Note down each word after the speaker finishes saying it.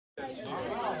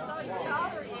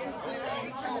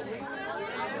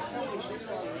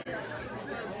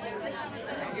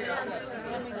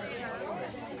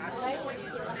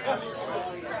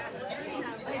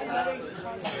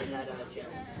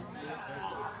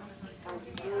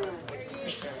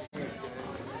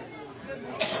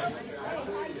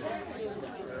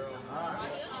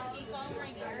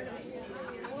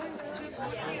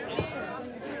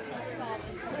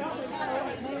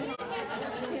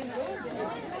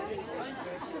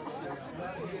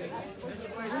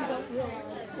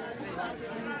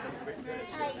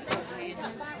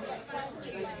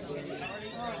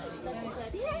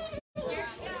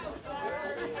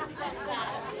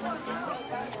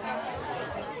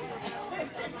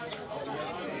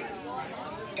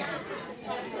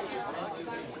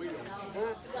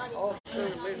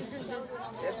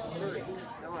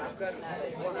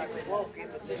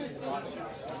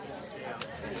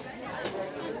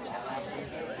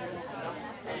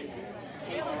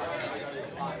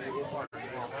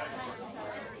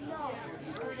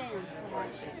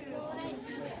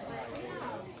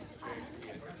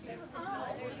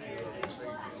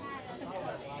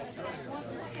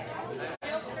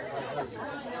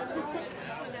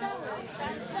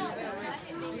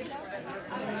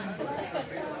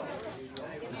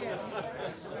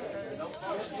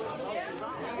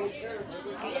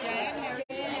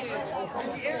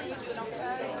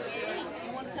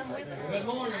Good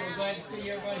morning. We're glad to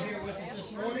see everybody here with us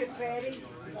this morning.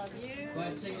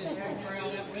 Glad to see this whole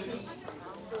crowd out with us.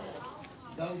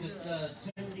 Those that's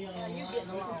tuned in online,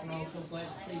 we're also glad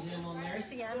to see them on there.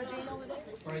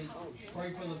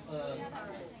 Pray for the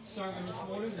sermon this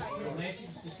morning, the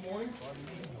message this morning.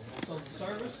 So the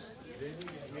service,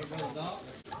 Brother Doc.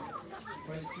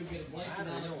 Pray that you get a blessing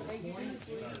out of it this morning.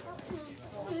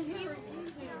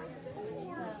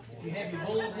 If you have your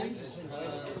bulletins, just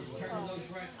turn to those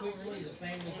right quickly. The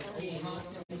families of Kenny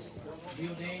Hopkins,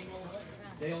 Bill Daniels,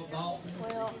 Dale Dalton,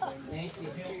 Nancy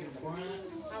Hilton Bryant,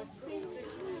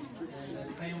 and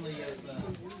the family of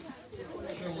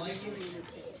Cheryl Lakers.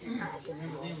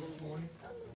 Remember them this morning.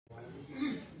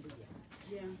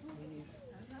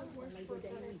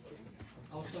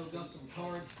 Also got some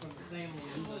cards from the family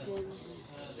of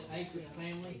the Akers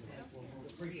family.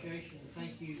 Appreciation and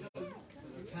thank you for their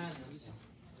kindness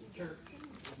to the church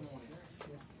this morning.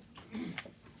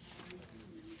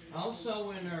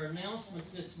 Also in our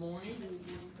announcements this morning,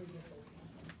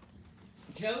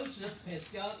 Joseph has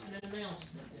got an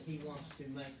announcement that he wants to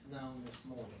make known this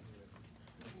morning.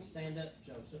 Stand up,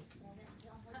 Joseph.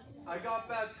 I got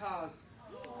baptized.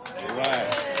 All right.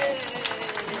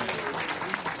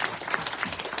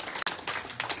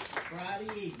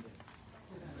 Friday evening.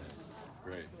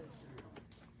 Great.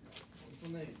 What's the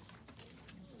news?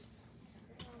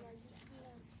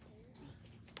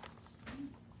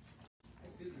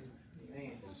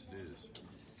 Man. Yes, it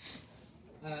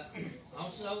is.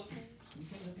 Also, you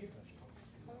come up here.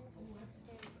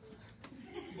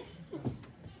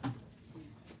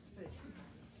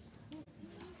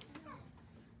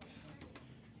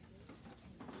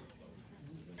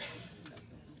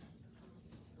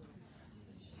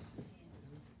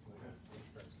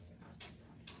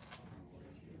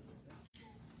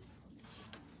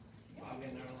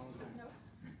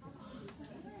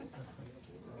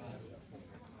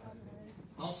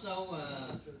 Also,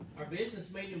 our business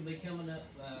meeting will be coming up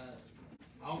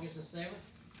August the 7th,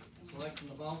 selection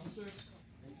of officers,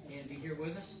 and be here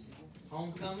with us.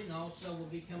 Homecoming also will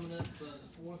be coming up the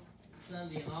 4th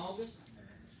Sunday in August,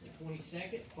 the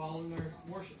 22nd, following our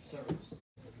worship service.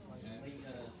 We'll be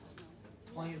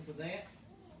planning for that.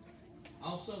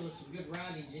 Also, there's some good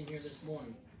writings in here this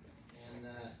morning. And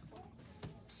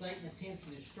Satan attempts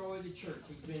to destroy the church.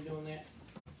 He's been doing that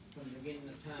from the beginning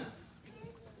of time.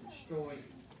 Destroy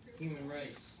human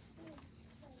race.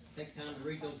 Take time to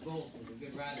read those bulletins. There's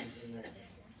good writings in there.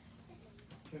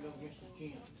 Turn over Mr.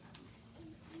 Jim.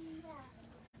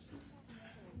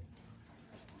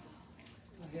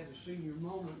 I had a senior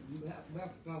moment and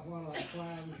about forgot what I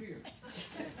was here.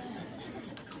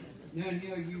 None of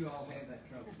you all have that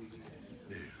trouble, do you?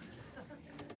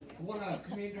 I want to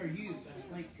commend our youth.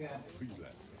 I think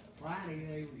Friday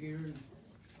they were here and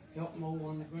helped mow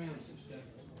on the grounds and stuff.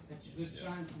 That's a good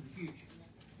sign for the future.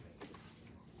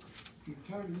 If you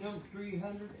turn to number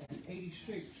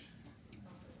 386,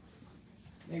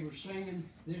 they were singing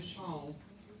this song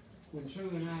when Sue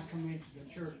and I come into the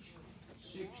church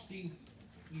 60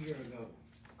 years ago.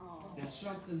 Now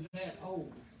something that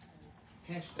old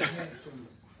has to have some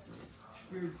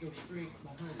spiritual strength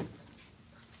behind it.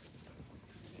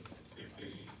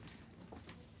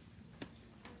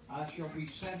 I shall be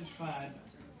satisfied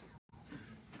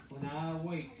when I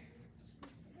awake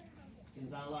in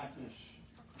thy likeness.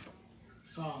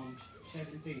 Psalms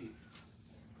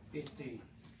 17:15.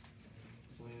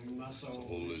 When my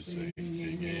soul is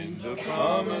singing in the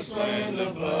promised land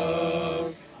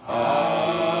above,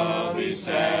 I'll be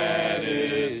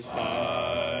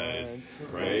satisfied,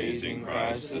 praising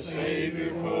Christ the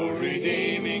Savior for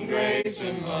redeeming grace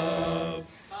and love.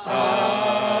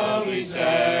 I'll be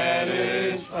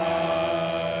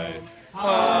satisfied.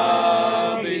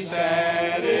 I'll be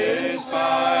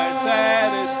satisfied,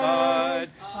 satisfied.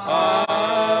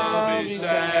 I'll be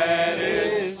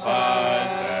satisfied,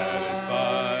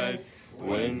 satisfied.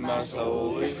 When my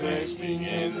soul is resting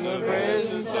in the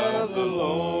presence of the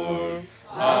Lord,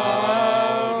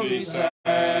 I'll be satisfied.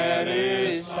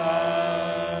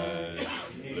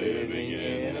 Living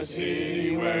in a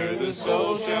city where the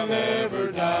soul shall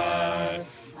never die,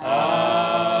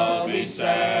 I'll be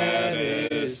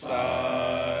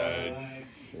satisfied.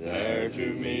 There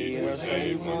to meet our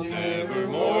saved ones, never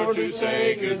more to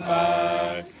say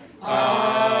goodbye,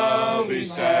 I'll be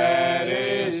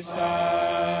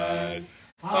satisfied.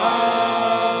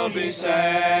 I'll be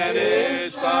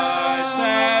satisfied,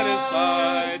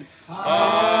 satisfied.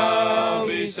 I'll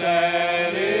be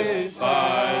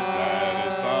satisfied,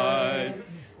 satisfied.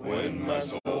 When my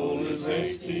soul is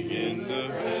resting in the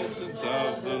presence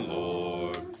of the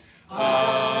Lord,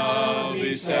 I'll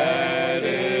be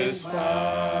satisfied.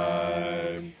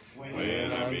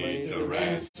 When I meet the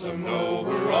ransomed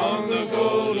over on the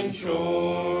golden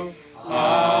shore,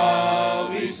 I'll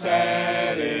be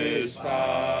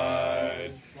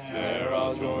satisfied. There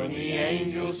I'll join the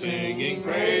angels singing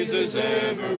praises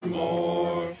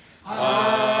evermore.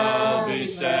 I'll be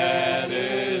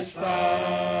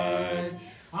satisfied.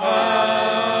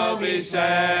 I'll be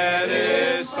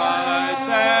satisfied,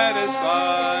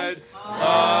 satisfied.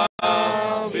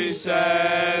 I'll be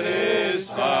satisfied,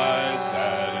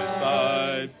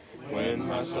 satisfied. When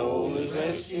my soul is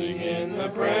resting in the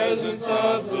presence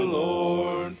of the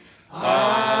Lord,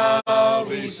 I'll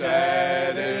be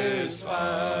satisfied.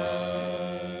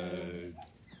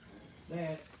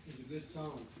 That is a good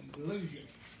song.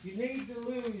 You need to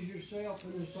lose yourself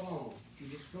in the song. If you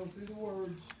just go through the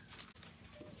words,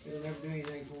 it'll never do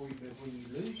anything for you. But when you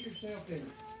lose yourself in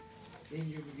it, then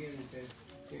you're beginning to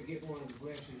get one of the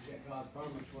blessings that God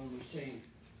promised when we sing.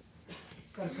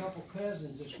 Got a couple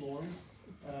cousins this morning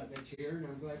that's here, and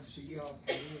I'm glad to see you all.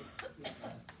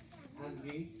 I'm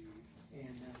G,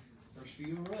 and there's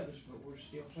fewer of us, but we're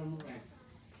still some around.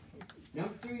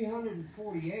 Number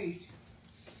 348,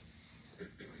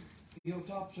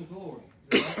 Hilltops of Glory.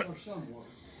 For someone.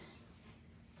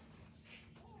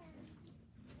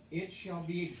 It shall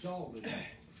be exalted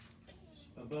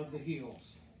above the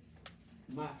hills.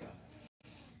 Micah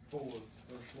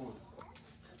 4:1.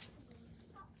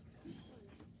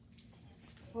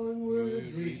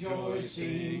 Onward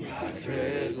rejoicing, I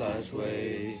tread life's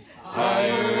way.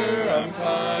 Higher I'm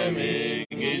climbing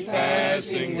each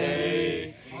passing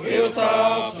day.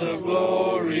 Hilltops of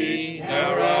glory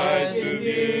now rise to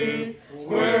view,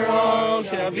 where all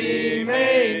shall be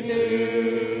made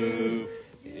new.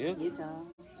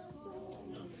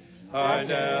 I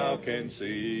now can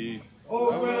see.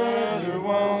 Oh, brother,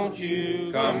 won't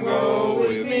you come go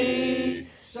with me?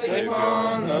 Safe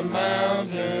on the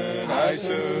mountain I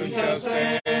soon shall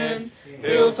stand,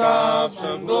 hilltops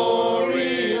of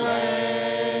glory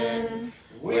land.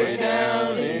 Way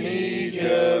down in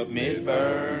Egypt, mid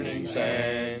burning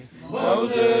sand,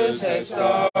 Moses had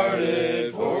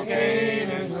started for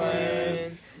Canaan's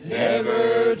land.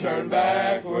 Never turn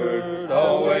backward,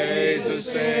 always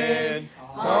ascend,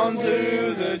 on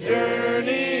to the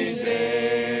journey's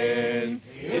end.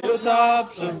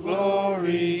 Hilltops of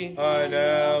glory I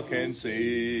now can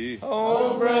see.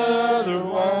 Oh, brother,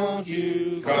 won't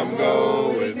you come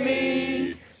go with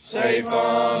me? Safe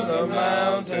on the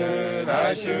mountain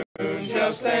I soon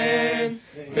shall stand,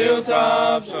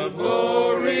 hilltops of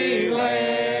glory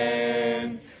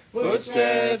land.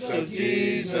 Footsteps of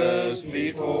Jesus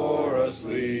before us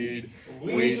lead.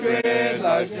 We tread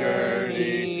life's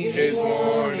journey, his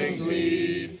warnings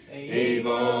lead.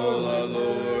 Evil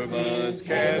allurements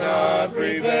cannot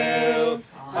prevail.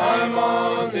 I'm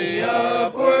on the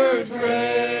upward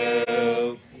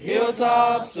trail.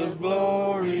 Hilltops of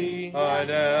glory I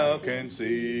now can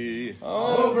see.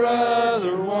 Oh,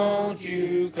 brother, won't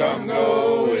you come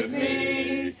go with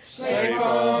me? Safe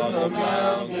on the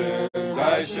mountain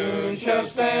I soon shall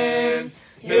stand,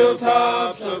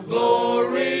 hilltops of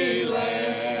glory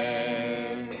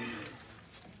land.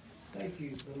 Thank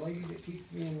you, the lady that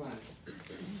keeps me in line.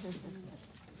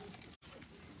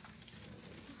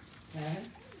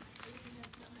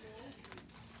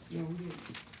 No, we didn't.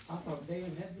 I thought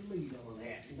Dan had the lead on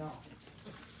that. No.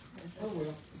 Oh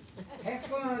well. Have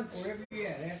fun wherever you're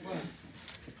at. Have fun.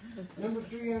 Number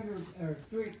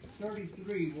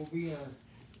 33 will be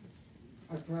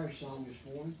our prayer song this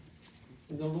morning.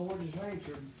 And the Lord has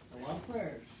answered a lot of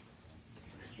prayers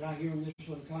right here in this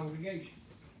one congregation.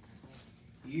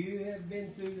 You have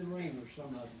been through the ringer,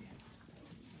 some of you.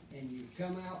 And you've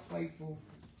come out faithful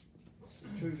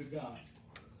and true to God.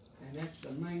 And that's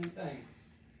the main thing.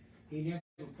 He never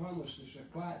promised us a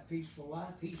quiet, peaceful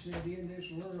life. He said in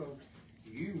this world,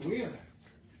 you will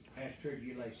have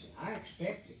tribulation. I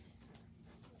expect it.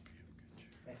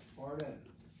 That's part of it.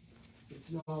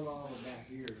 It's not all about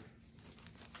here.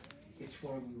 It's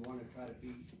where we want to try to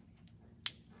be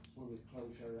when we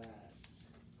close our eyes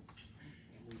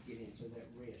and we get into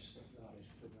that rest that God has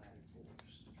provided for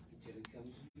us until He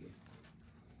comes again.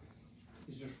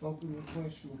 Is there spoken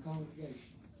request from the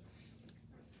congregation?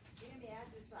 Jimmy, I'd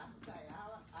just like to say,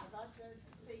 I'd like to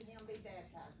see him be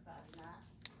baptized by tonight.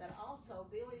 But also,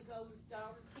 Billy's oldest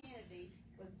daughter, Kennedy,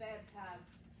 was baptized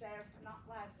Saturday, not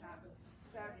last night, but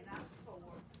Saturday night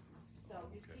before. So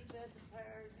just keep us in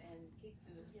prayers and keep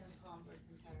the young converts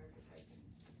in prayers if they can.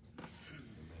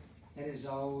 That is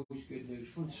always good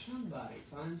news. When somebody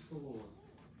finds the Lord,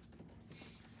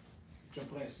 it's a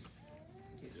blessing.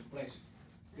 It's a blessing.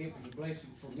 It was a blessing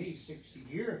for me 60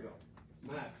 years ago.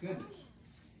 My goodness.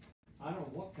 I don't know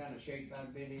what kind of shape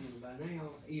I'd been in by now,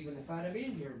 even if I'd have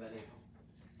been here by now.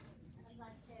 I'd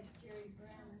like to have Jerry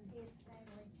Brown and his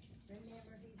family.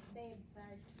 Remember, he's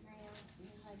baptized now, and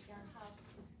they've got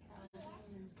hospice called in,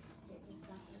 and it was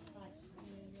not just like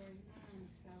 29,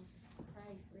 so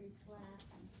pray for his wife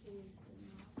and kids and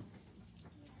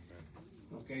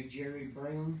all. Okay, Jerry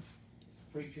Brown,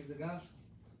 preacher of the gospel.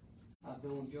 I've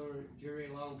known Jerry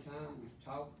a long time. We've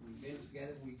talked, we've been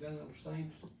together, we've done those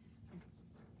things.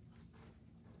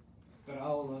 But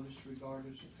all of us,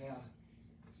 regardless of how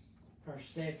our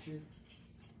stature,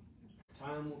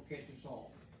 time will catch us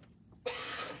all. The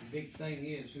big thing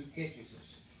is who catches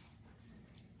us.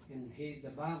 And the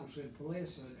Bible said,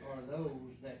 blessed are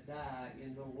those that die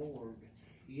in the Lord.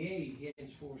 Yea,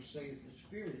 henceforth saith the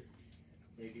Spirit,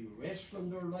 they do rest from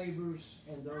their labors,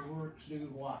 and their works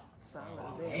do what?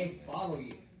 Follow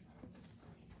you.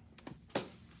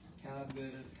 How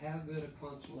good a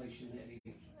consolation that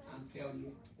is. I'm telling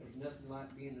you, there's nothing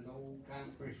like being an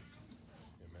old-time Christian.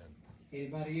 Amen.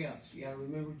 Anybody else? You got to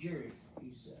remember Jerry.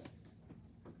 He's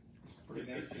pretty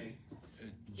bad shape.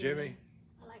 Jimmy?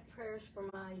 I like prayers for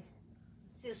my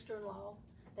sister-in-law.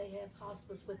 They have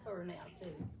hospice with her now,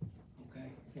 too. Okay.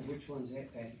 And which one's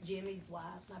that, Patty? Jimmy's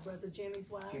wife, my brother Jimmy's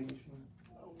wife. Jimmy's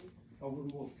wife? Over in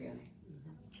Wolf County.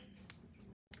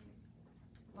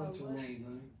 What's her name,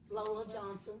 honey? Lola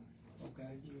Johnson.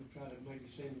 Okay, we'll try to maybe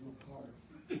send him a card.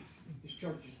 This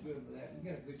church is good with that. We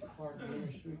got a good card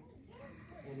ministry,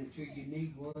 and until you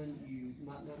need one, you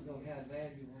might not know how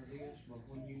valuable it is, but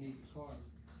when you need the card,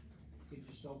 it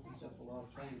just opens up a lot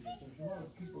of things. There's a lot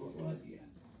of people that love you.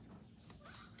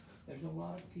 There's a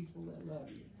lot of people that love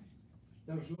you.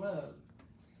 There's love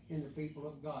in the people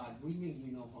of God. We mean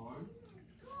you no harm.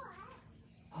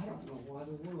 I don't know why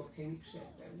the world can't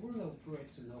accept that. We're no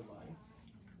threat to nobody.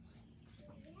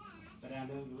 But I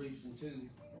know the reason too.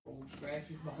 Old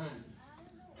scratch is behind them.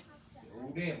 The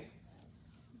old devil.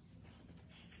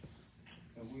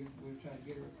 And we'll try to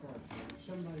get her a card.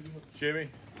 Somebody else. Jimmy?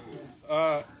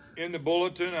 In the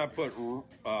bulletin, I put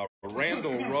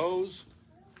Randall Rose,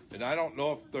 and I don't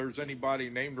know if there's anybody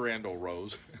named Randall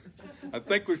Rose. I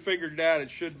think we figured out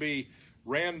it should be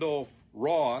Randall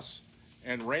Ross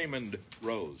and Raymond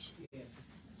Rose. Yes.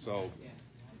 So. Yeah.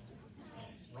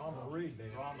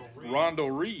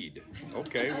 Rondell Reed.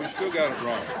 Okay, we still got it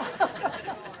wrong.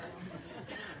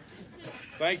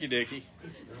 Thank you, Dickie.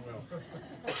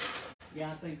 Yeah,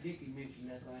 I think Dickie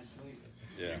mentioned that last week.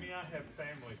 Yeah. Jimmy, I have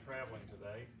family traveling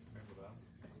today. Remember that?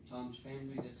 Tom's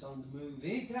family that's on the move.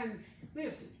 Anytime,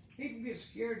 listen, people get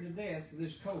scared to death of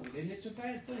this COVID, and it's a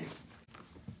bad thing.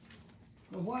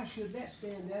 But why should that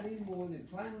stand out any more than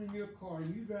climbing in your car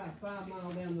and you drive 5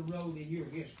 miles down the road in your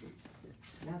history?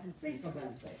 Now think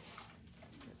about that.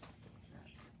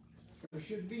 There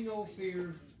should be no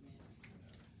fear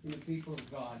in the people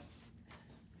of God.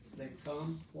 They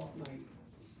come what may.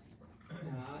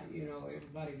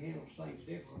 Everybody handles things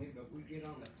differently, but we get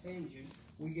on a tangent.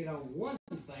 We get on one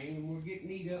thing and we're getting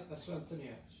eat up by something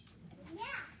else.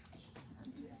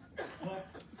 Put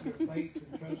your faith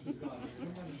and trust in God.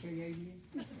 Everybody say amen?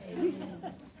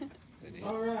 Amen.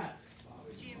 All right.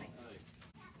 Jimmy.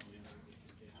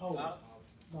 Hold on.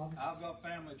 Bob. I've got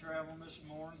family traveling this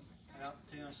morning out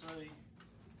to Tennessee.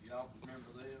 Y'all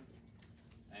remember them.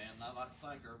 And I'd like to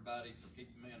thank everybody for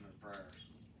keeping me in their prayers.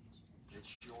 It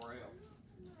sure helped.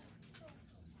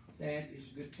 that is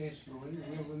a good testimony.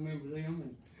 We'll remember them,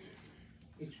 and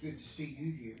it's good to see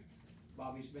you here.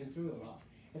 Bobby's been through a lot.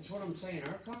 That's what I'm saying.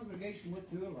 Our congregation went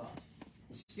through a lot.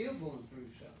 It's still going through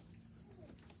some.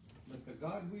 But the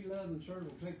God we love and serve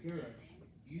will take care of us.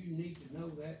 You need to know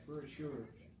that for assurance.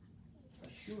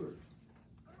 Assured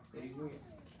that He will.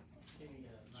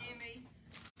 Jimmy,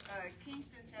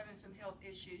 Kingston's having some health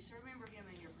issues, so remember him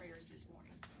in your prayers this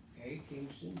morning. Okay,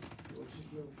 Kingston, what's this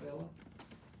little fella?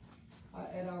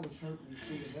 It always hurt me to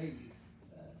see a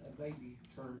baby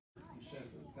turn and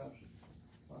suffer because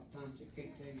a lot of times they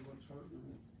can't tell you what's hurting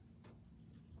them.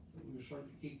 But we're certain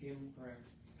to keep him in prayer.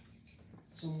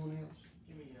 Someone else?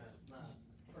 Jimmy, my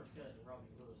first cousin,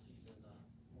 Robbie Lewis, he's in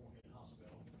Moorhead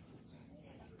Hospital.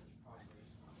 Cancer is progress.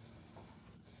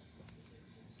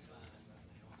 It's fine right now.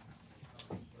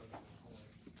 He's struggling with heart.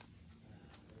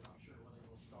 They're not sure when they're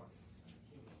going to start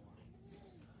chemo on him.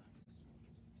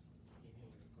 Keep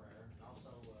him in prayer. And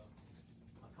also,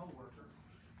 my co-worker,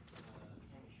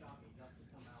 Tammy Shockey, got to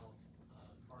come out of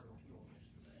Cardinal Fuel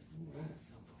yesterday. Right.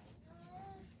 Come home.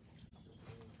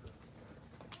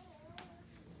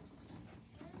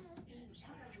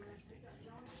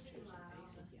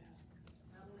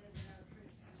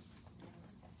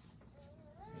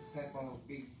 Papa,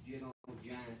 big gentle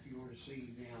giant, you want to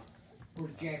see now.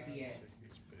 Where's Jackie at?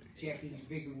 Jackie's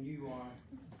bigger than you are.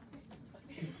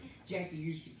 Jackie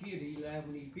used to kid Eli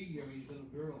when he'd be here, his little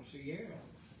girl, Sierra.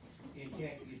 And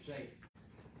Jackie would say,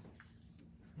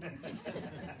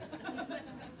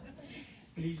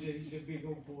 but he's a big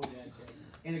old boy, that Jackie.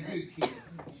 And a good kid.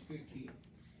 He's a good kid.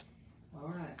 All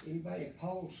right, anybody at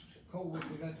Paul's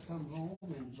co-worker got to come home,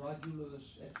 and Roger Lewis,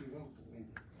 that's your uncle and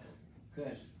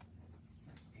cousin.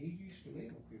 He used to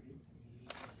live up here, didn't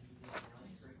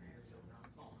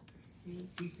he?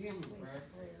 Keep him in prayer.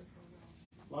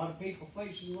 A lot of people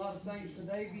facing a lot of things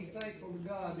today. Be thankful to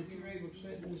God that you're able to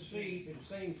sit in the seat and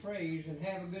sing praise and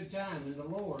have a good time in the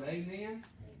Lord. Amen?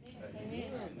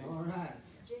 Amen. All right.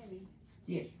 Jimmy.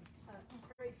 Yes.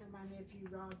 Pray for my nephew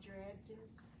Roger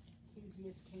Adkins. He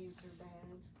has cancer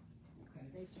bad. Okay.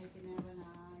 They've taken out an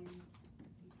eye and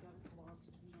he's got a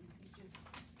colostomy and he's just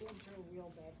been through a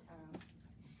real bad time.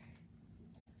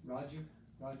 Roger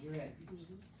Adkins.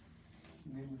 Mm-hmm.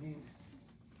 Remember him.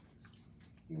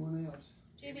 Anyone else?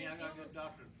 Jimmy, I got a good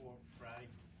doctor's report Friday.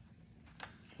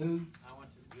 Who? I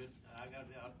got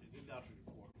a good doctor's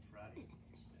report Friday.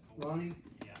 Ronnie?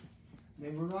 Yeah.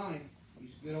 Remember Ronnie?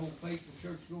 He's a good old faithful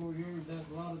churchgoer here and does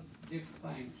a lot of different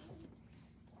things.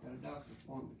 Got a doctor's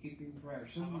appointment. Keep him in prayer.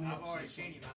 Someone else. I've already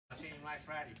seen him. I seen him last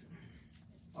Friday.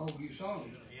 Oh, you saw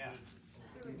him? Yeah.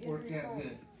 It worked out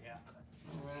good. Yeah.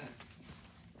 All right.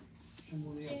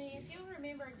 Someone else. Jenny, if you'll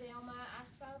remember Delma, I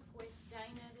spoke with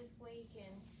Dana this week,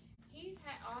 and he's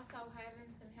also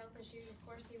having some health issues. Of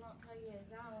course, he won't tell you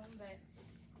his own, but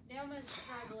Delma's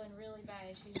struggling really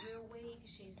bad. She's real weak.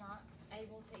 She's not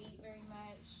able to eat very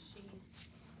much. She's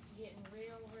getting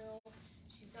real.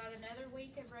 She's got another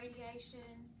week of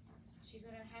radiation. She's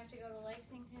going to have to go to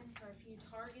Lexington for a few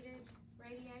targeted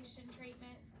radiation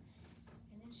treatments.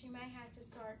 And then she may have to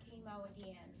start chemo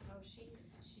again. So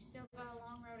she's still got a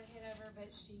long road ahead of her,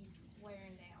 but she's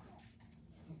wearing down.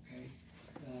 Okay.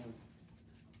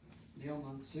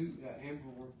 Delma, Sue, Amber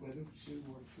worked with her. Sue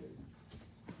worked with her.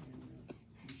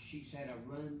 And she's had a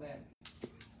running battle.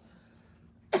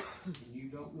 And you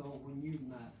don't know when you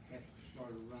might have to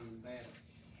start a running battle.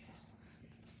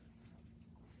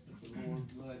 But the Lord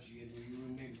loves you and He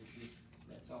remembers you.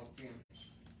 That's all that counts.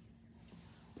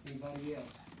 Anybody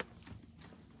else?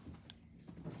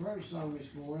 Our prayer song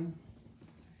this morning.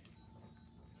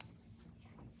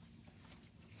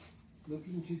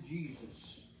 Looking to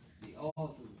Jesus, the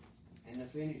author and the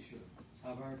finisher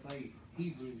of our faith.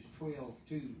 Hebrews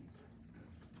 12:2.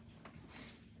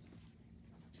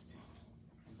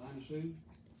 Find Sue?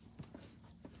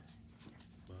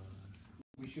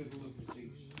 We should have looked at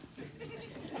these.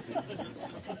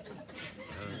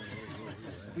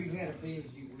 We've had a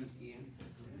busy weekend.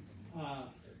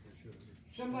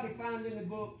 Somebody find in the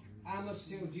book, I Must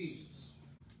Tell Jesus.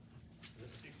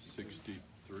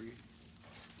 63.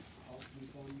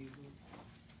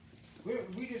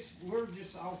 We're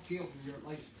just off kilter here at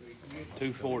Lacey Creek.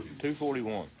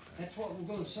 241. That's what we're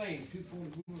going to sing,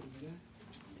 241. Yeah?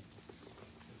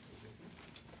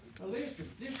 Now listen,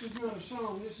 this is not a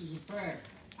song, this is a prayer.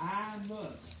 I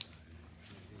must.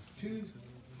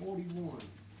 241.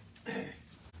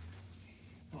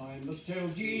 I must tell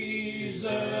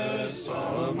Jesus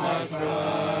all of my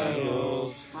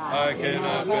trials. I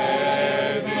cannot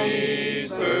bear these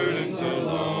burdens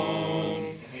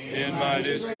alone. In my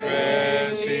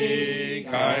distress, He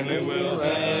kindly will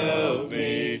help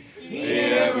me. He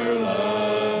ever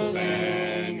loves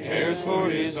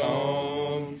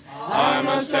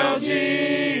must tell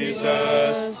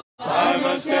Jesus. I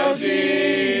must tell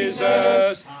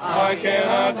Jesus. I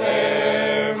cannot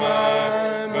bear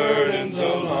my burdens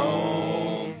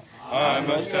alone. I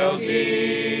must tell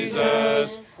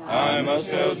Jesus. I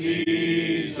must tell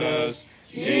Jesus.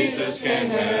 Jesus can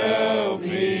help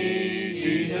me.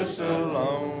 Jesus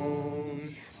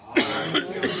alone. I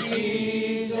must tell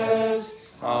Jesus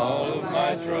all of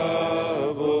my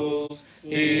troubles.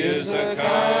 He is a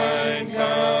kind,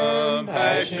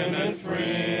 compassionate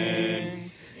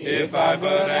friend. If I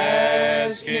but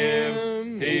ask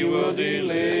Him, He will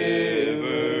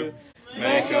deliver.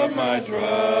 Make up my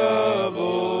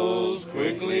troubles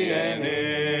quickly and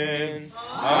end.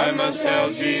 I must tell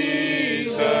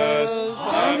Jesus.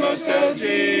 I must tell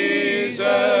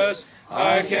Jesus.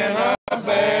 I cannot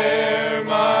bear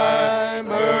my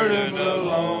burden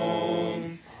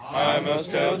alone. I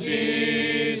must tell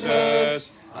Jesus.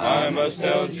 I must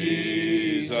tell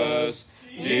Jesus.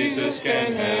 Jesus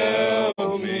can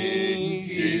help me.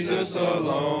 Jesus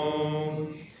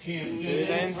alone. Tempted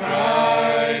and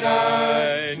tried,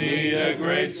 I need a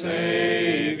great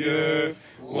Savior,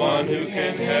 one who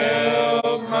can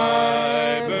help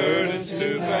my burdens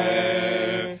to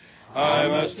bear. I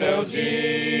must tell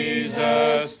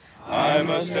Jesus. I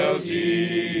must tell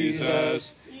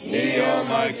Jesus. He all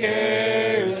my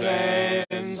cares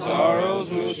and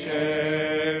sorrows will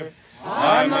share.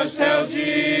 I must tell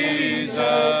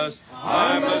Jesus.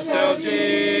 I must tell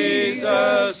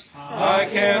Jesus. I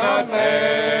cannot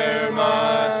bear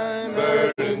my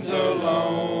burdens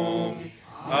alone.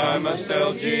 I must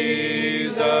tell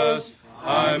Jesus.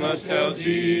 I must tell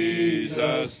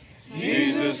Jesus.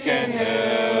 Jesus can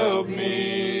help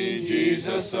me.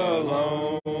 Jesus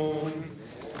alone. Oh,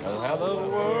 how the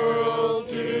world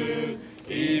through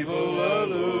evil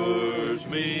allures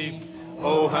me.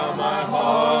 Oh, how my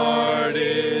heart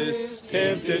is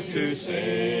tempted to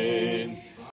sin.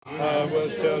 I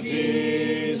must tell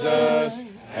Jesus,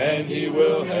 and He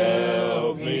will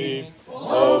help me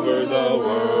over the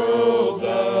world,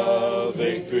 the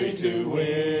victory to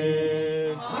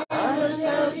win. I must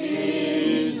tell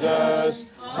Jesus.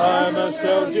 I must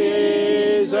tell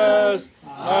Jesus.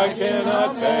 I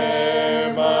cannot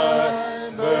bear my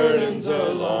burdens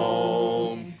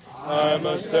alone. I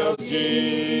must tell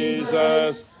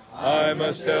Jesus. I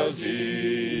must tell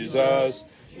Jesus.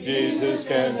 Jesus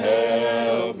can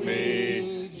help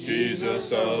me.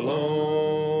 Jesus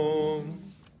alone.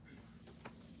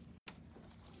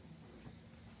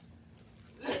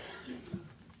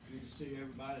 Good to see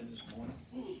everybody this morning.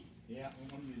 Yeah, we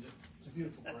want to use it. It's a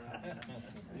beautiful crowd.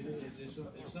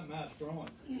 It's something out strong. A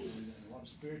lot of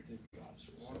spirit that God's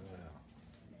wonderful.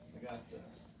 I got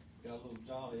a little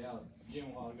jolly out. Jim a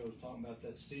while ago was talking about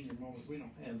that senior moment. We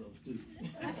don't have those, do we?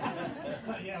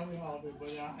 Yeah, we all do, but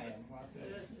I have them.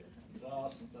 It's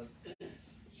awesome. But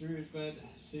sure is glad to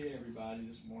see everybody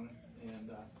this morning.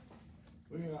 And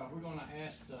we're going to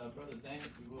ask Brother Dan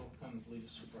if he will come and lead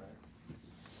us in prayer.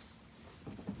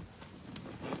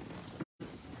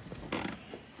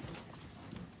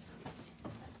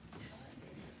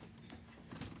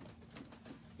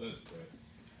 Let's pray.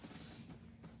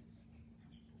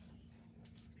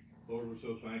 Lord, we're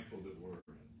so thankful that we're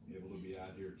able to be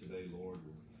out here today, Lord.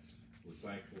 We're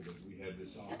thankful that we had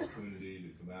this opportunity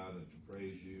to come out and to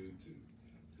praise you, to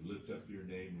lift up your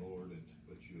name, Lord, and to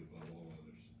put you above all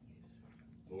others.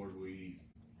 Lord, we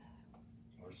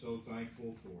are so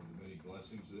thankful for the many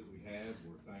blessings that we have.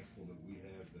 We're thankful that we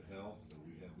have the health, that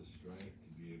we have the strength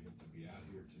to be able to be out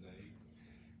here today.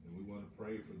 And we want to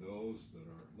pray for those that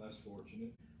are less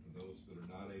fortunate, for those that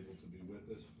are not able to be with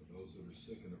us, for those that are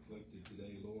sick and afflicted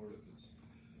today, Lord.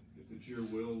 If it's your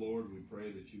will, Lord, we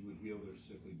pray that you would heal their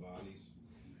sickly bodies,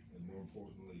 and more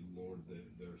importantly, Lord,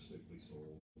 their sickly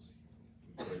souls.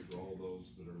 We pray for all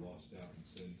those that are lost out in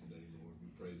sin today, Lord.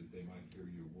 We pray that they might hear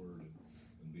your word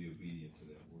and be obedient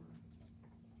to that word.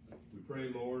 We pray,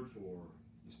 Lord, for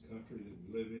this country that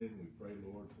we live in. We pray,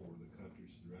 Lord, for the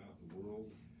countries throughout the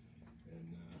world. And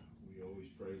we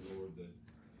always pray, Lord, that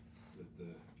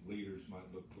the leaders might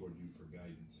look toward you for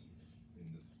guidance in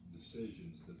the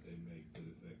decisions that they make that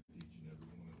affect each and every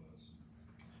one of us.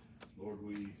 Lord,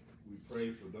 we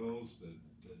pray for those that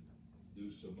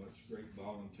do so much great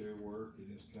volunteer work in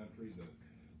this country, the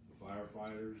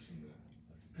firefighters, and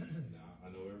I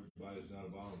know everybody's not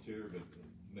a volunteer, but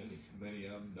many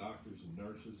of them, doctors and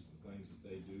nurses, the things that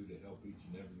they do to help each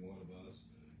and every one of us.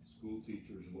 School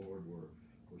teachers, Lord, we're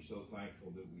so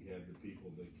thankful that we have the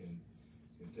people that can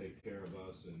take care of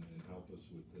us and help us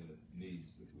with the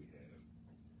needs that we have.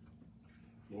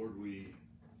 Lord, we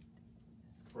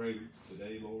pray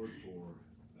today, Lord, for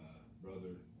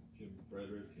Brother Jim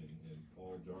Frederick and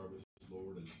Paul Jarvis,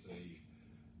 Lord,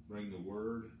 bring the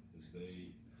word, as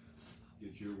they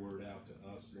get your word out to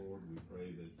us, Lord. We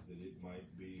pray that it might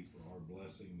be for our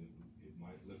blessing, that it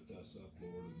might lift us up,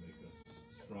 Lord, and make us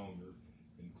stronger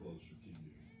and closer to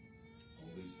you.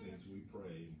 All these things we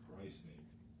pray in Christ's name.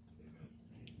 Amen.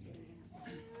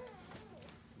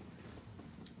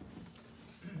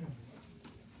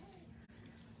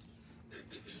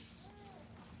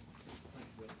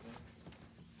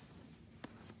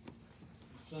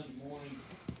 Sunday morning,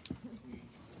 we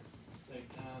take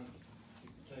time to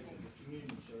take a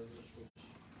communion service, which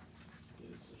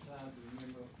is the time to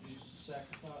remember Jesus'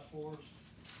 sacrifice for us,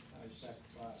 how he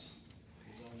sacrificed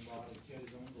his own body, shed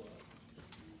his own blood.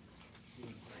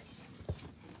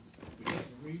 We have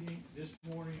a reading this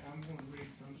morning. I'm going to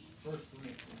read from 1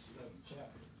 Corinthians 11th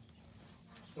chapter,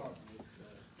 starting with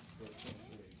verse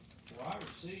 23. For I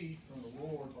received from the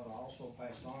Lord what I also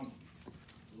passed on to you.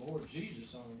 The Lord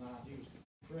Jesus, on the night he was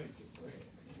betrayed, took bread.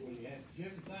 And when he had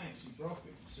given thanks, he broke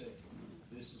it and said,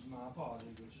 This is my body,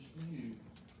 which is for you.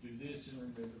 Do this in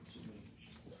remembrance of me.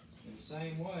 In the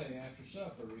same way, after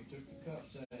supper, he took the cup,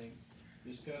 saying,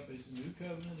 This cup is the new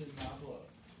covenant in my blood.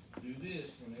 Do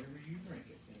this whenever you drink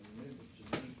it in remembrance of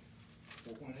me.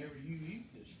 For whenever you eat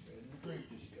this bread and drink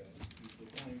this cup, you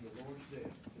proclaim the Lord's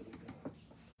death until he comes.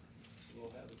 So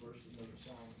we'll have the verse of another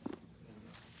song and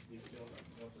detail that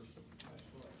help us pass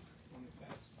away on the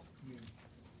past communion.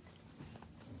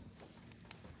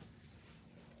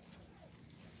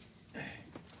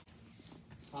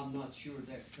 I'm not sure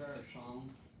that prayer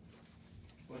song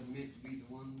was meant to be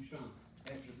the one we sung.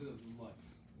 That's a good one, what?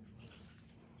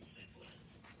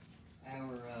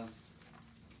 Our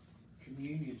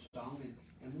communion song,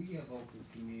 and we have open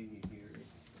communion here.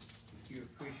 If you're a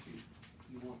Christian,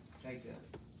 you want to take of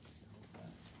it,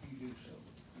 you do so.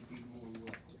 You'd be more than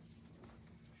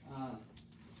welcome.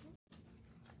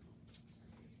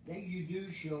 That you do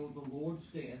show the Lord's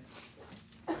death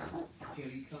till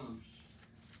he comes.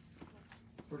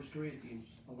 1 Corinthians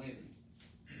 11,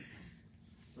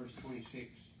 verse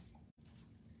 26.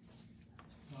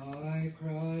 By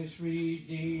Christ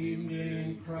redeemed,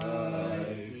 in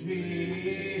Christ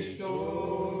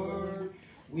restored,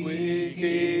 we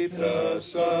keep the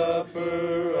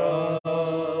supper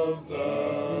of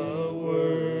the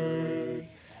word,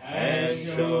 and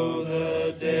show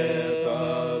the death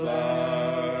of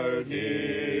our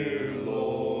dear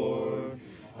Lord,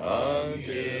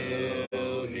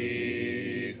 until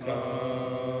he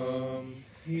come.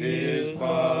 His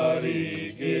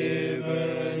body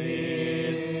given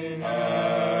in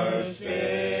our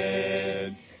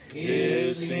stead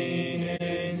is seen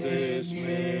in this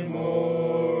memorial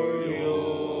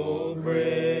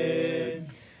bread,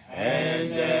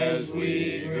 and as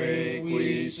we drink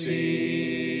we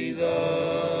see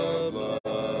the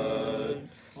blood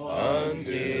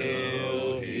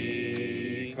until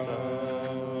he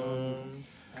come.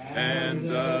 And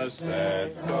thus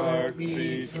that dark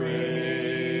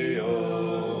betrayal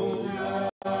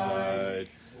died,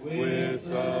 with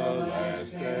the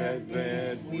last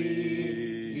advent we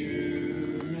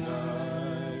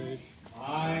unite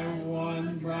by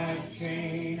one bright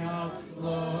chain of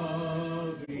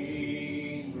loving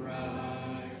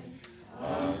bride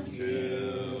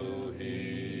until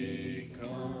he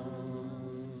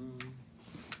comes.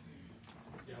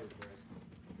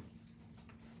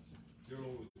 Dear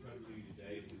Lord, we come to you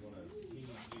today. We want to continue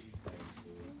to give you thanks,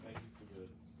 Lord. Thank you for the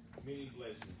many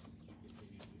blessings that you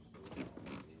continue to bestow upon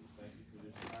us, Lord. Thank you for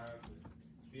this time to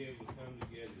be able to come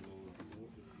together, Lord, to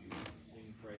worship you, to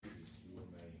sing praises to your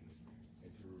name,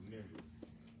 and to remember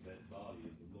that body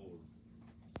of the Lord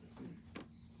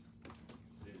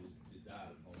that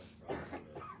died upon that cross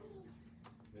for us.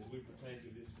 As we partake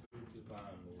of this fruit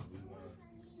divine, Lord, we want to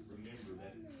remember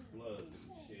that blood that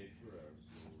was shed for us,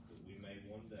 Lord, that we may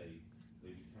one day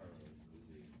live eternally with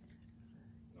thee.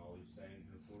 And all these things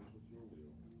in accordance with your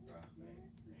will. In Christ's name.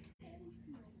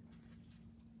 Amen.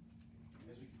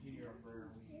 As we continue our prayer,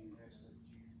 we ask that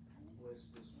you bless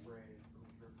this bread,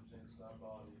 which represents thy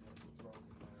body that was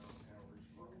broken down on Calvary's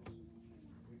cross.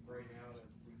 We pray now that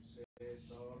if we've said,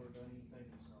 thought, or done anything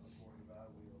that's not according to thy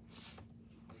will, that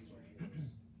you please forgive us.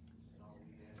 And all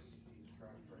we ask in Jesus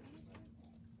Christ's precious name.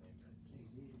 Amen.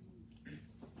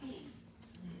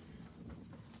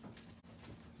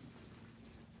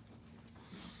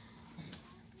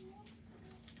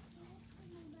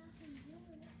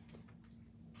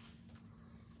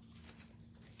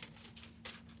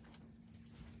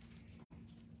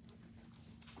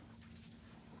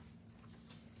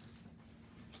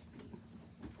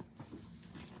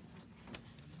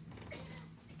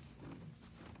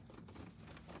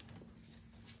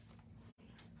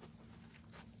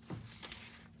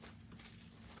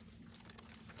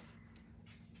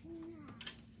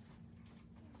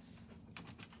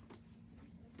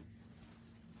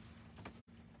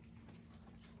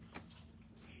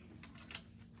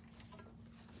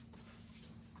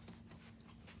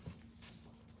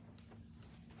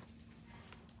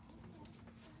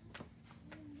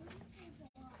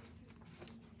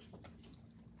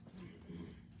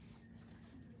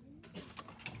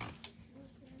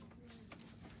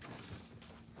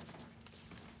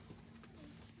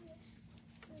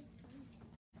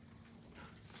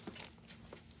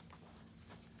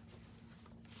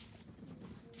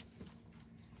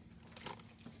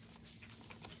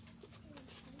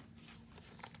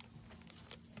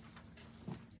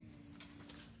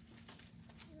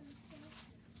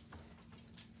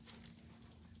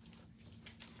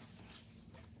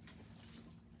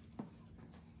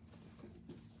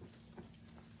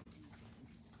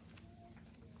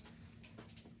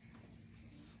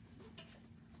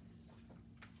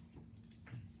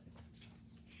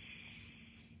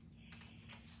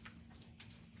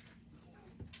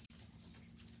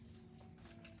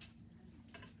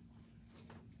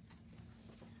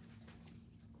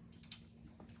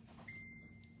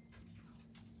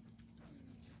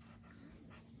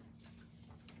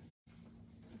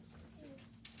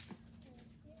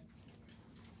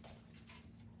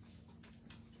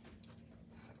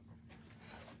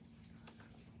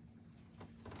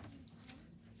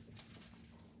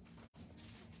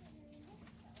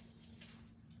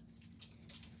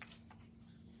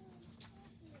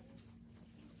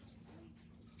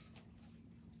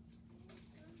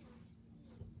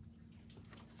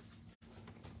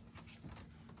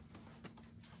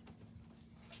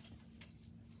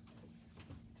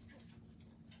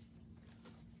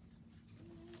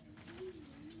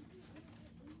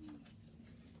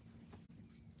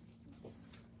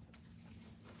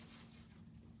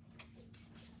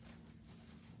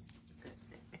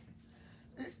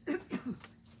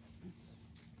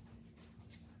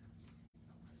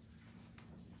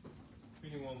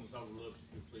 anyone was overlooked,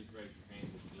 please raise your hand.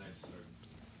 We'll be glad to serve.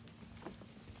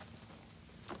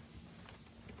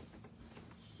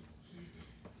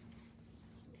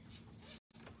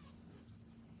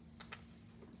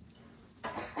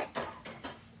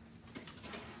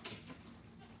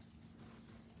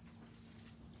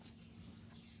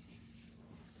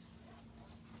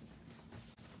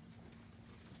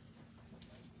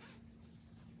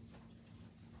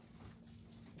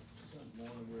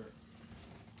 Morning, we're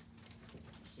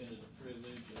extended the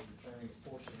privilege of returning a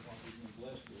portion of what we've been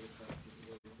blessed with back to the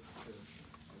work of the church,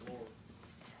 the Lord.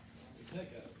 We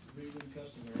take a reading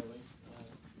customarily.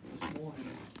 This morning,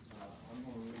 I'm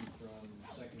going to read from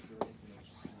 2 Corinthians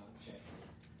 9th chapter,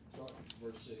 starting with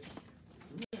verse 6.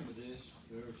 Remember this,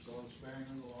 whoever sows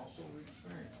sparingly will also reap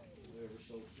sparingly. Whoever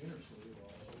sows generously will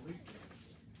also reap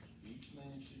generously. Each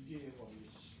man should give what he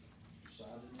has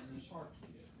decided in his heart to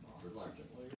give, not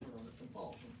reluctantly or under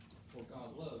compulsion, for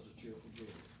God loves a cheerful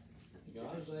giver.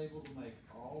 God is able to make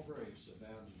all grace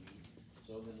abound to you,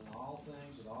 so that in all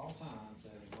things at all times,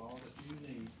 having all that you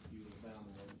need, you will abound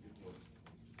in every good work.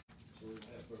 So we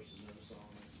will have first another song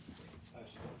and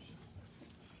Pastor Wilson.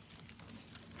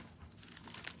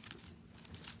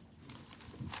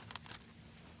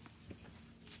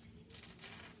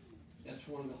 That's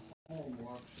one of the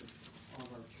hallmarks of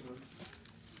our church.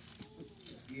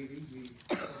 Giving.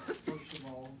 First of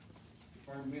all, if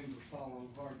our members fall on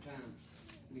hard times,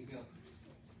 we help.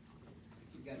 If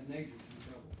we got neighbors in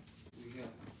trouble, we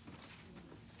help.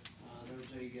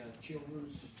 There's a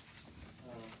children's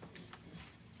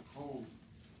home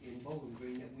in Bowling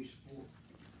Green that we support.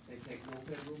 They take no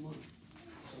federal money,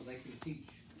 so they can teach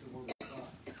the Word of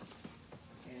God.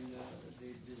 And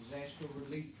the disaster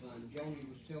relief fund, Joni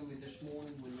was telling me this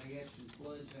morning when they had some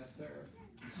floods out there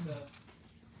and stuff, that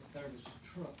there was a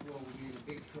truck rolling in, a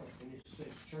big truck, and it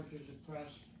says Churches of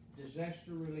Christ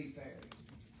Disaster Relief Area.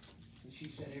 And she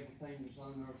said everything was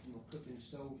on there from a cooking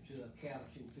stove to a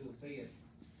couch and to a bed.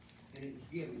 And it was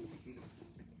given to people.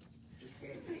 Just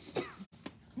gave it.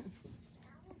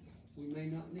 We may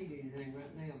not need anything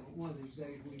right now, but one of these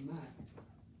days we might.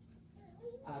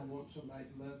 I'd want somebody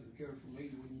to love and care for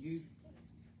me, wouldn't you?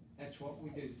 That's what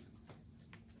we do.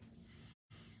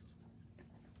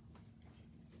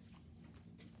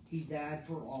 He died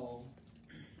for all,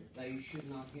 that they should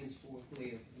not henceforth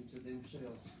live unto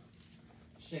themselves.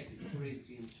 2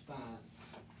 Corinthians 5,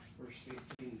 verse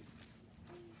 15.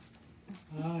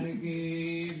 I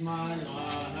gave my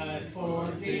life for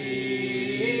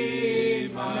thee,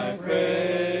 my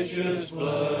precious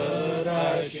blood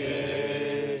I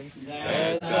shed,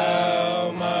 that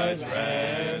thou mightst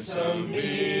ransom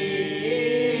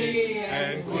me,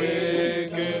 and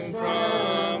quicken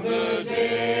from the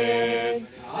dead.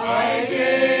 I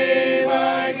gave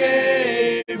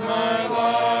my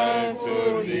life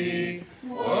for thee.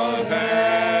 What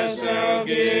hast thou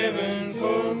given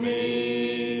for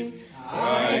me?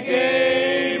 I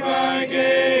gave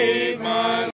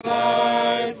my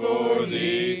life for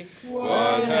thee.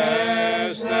 What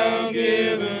hast thou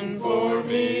given for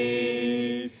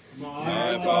me?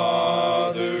 My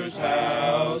Father's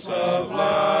house of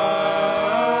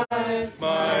life,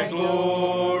 my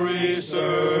glory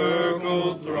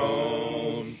circled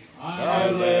throne, I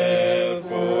left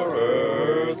for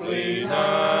earthly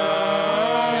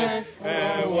night,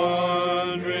 and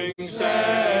wandering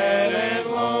sad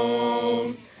and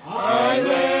lone, I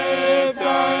left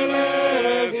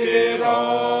it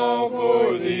all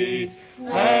for thee.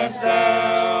 Hast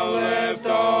thou left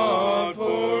aught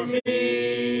for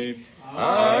me?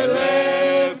 I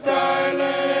left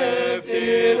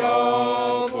it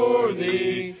all for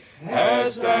thee.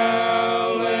 Hast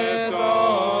thou left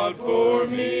aught for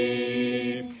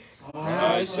me?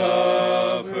 I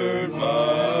suffered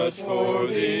much for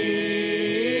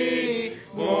thee,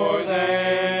 more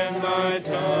than my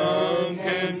tongue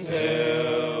can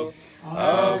tell,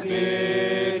 of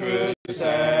bitterest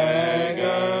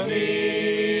agony,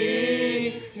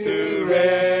 to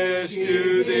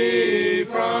rescue thee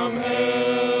from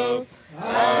hell.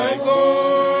 I've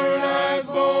borne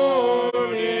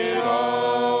it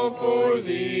all for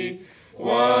thee.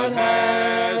 What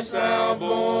hast thou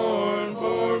borne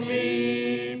for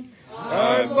me?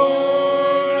 I've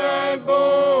borne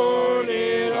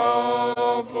it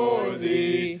all for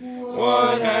thee.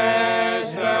 What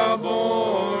hast thou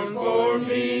borne for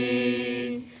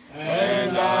me?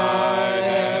 And I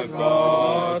have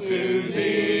brought to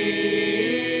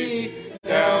thee,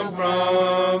 down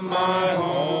from my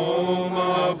home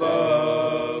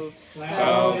above,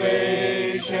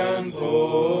 salvation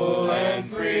full and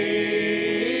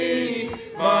free,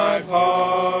 my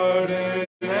pardon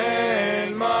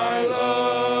and my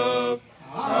love.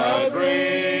 I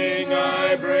bring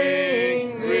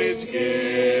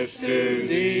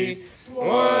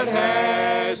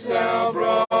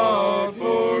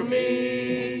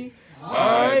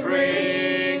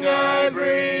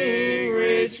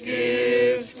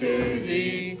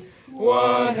lady,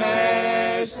 what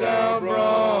hast thou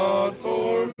brought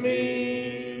for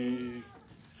me?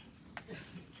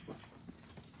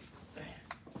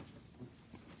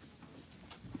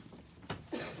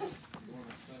 Thank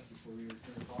you for your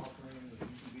generous offering, and you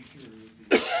can be sure it will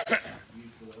be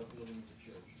used for the upbuilding of the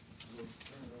church. We'll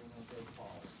turn it around and go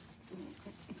pause.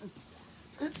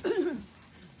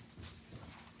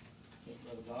 Thank you,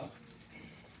 Brother Bob.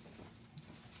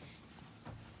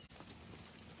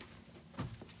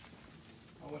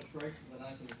 I'm always grateful that I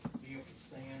can be able to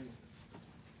stand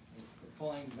and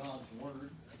proclaim God's word.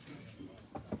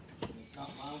 It's not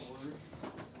my word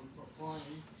we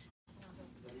proclaim,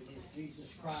 but it is Jesus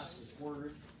Christ's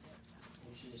word,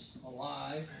 which is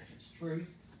alive, it's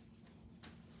truth.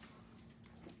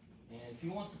 And if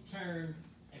you want to turn,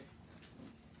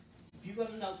 if you've got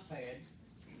a notepad,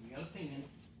 you got a pen,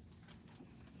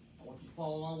 I want you to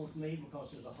follow along with me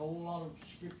because there's a whole lot of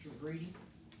scripture reading.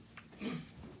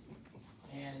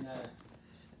 And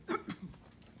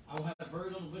I'll have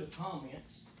very little bit of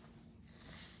comments,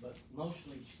 but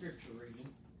mostly scripture reading.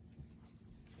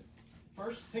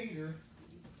 1 Peter,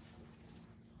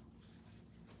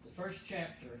 the first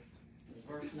chapter, in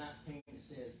verse 19, it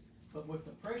says, "But with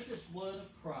the precious blood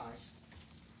of Christ,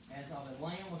 as of a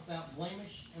lamb without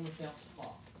blemish and without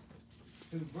spot,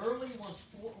 who verily was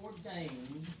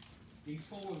foreordained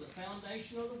before the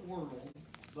foundation of the world,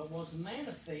 but was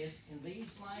manifest in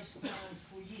these last times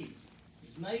for you,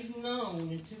 is made known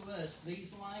unto us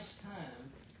these last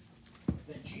times,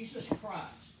 that Jesus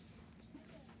Christ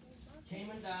came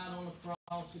and died on the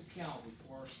cross of Calvary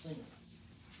for our sins.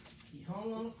 He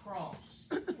hung on the cross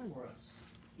for us.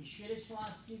 He shed his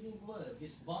life-giving blood.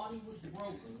 His body was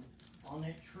broken on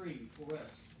that tree for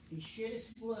us. He shed his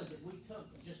blood that we took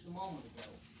just a moment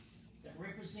ago, that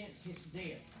represents his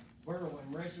death, burial,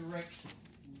 and resurrection.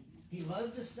 He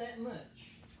loved us that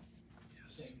much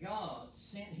that God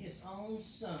sent his own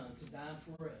Son to die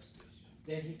for us.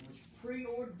 That it was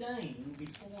preordained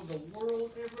before the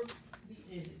world ever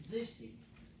existed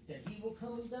that he will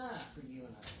come and die for you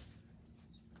and I.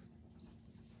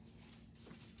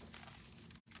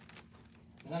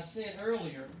 And I said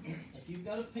earlier, if you've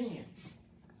got a pen,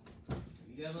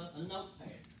 if you have a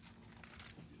notepad,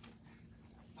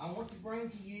 I want to bring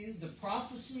to you the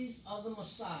prophecies of the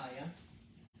Messiah,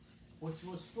 which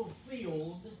was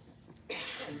fulfilled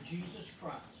in Jesus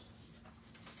Christ.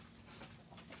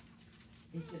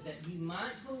 He said that you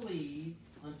might believe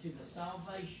unto the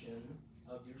salvation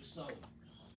of your souls.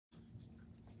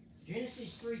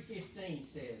 Genesis 3:15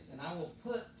 says, "And I will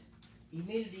put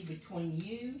enmity between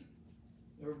you,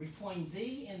 or between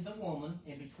thee and the woman,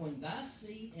 and between thy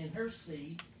seed and her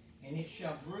seed, and it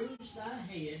shall bruise thy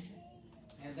head,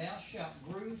 and thou shalt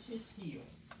bruise his heel."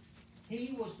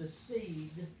 He was the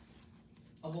seed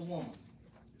of a woman.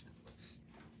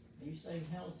 And you say,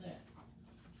 how's that?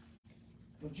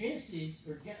 Well, Genesis,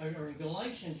 or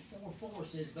Galatians 4:4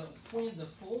 says, "But when the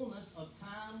fullness of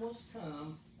time was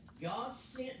come, God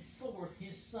sent forth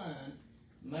his Son,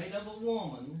 made of a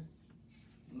woman,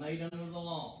 made under the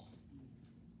law."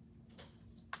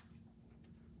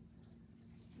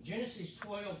 Genesis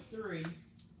 12:3,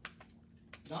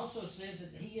 it also says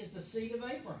that he is the seed of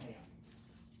Abraham.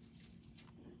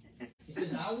 He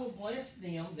says, "I will bless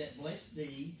them that bless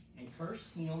thee, and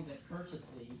curse him that curseth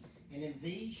thee, and in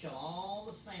thee shall all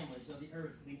the families of the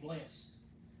earth be blessed."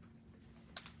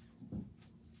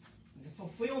 The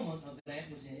fulfillment of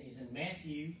that is in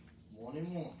Matthew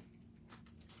 1:1.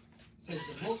 It says,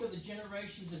 "The book of the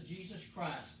generations of Jesus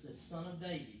Christ, the son of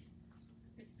David,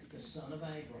 the son of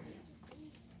Abraham."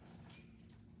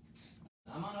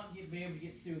 I might not be able to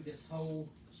get through this whole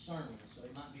sermon, so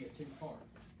it might be a two-part.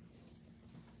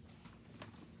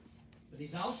 But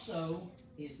he's also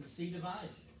is the seed of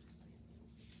Isaac.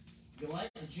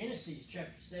 Genesis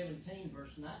chapter 17,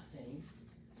 verse 19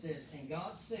 says, "And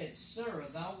God said, Sarah,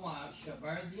 thy wife, shall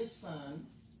bear thee a son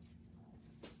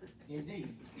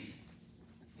indeed,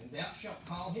 and thou shalt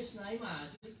call his name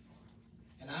Isaac,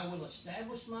 and I will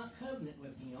establish my covenant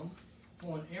with him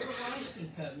for an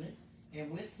everlasting covenant, and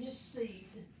with his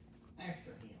seed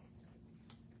after him."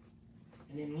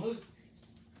 And in Luke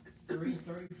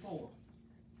 3:34,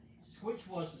 "Which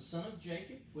was the son of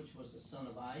Jacob, which was the son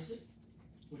of Isaac,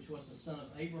 which was the son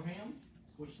of Abraham,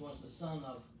 which was the son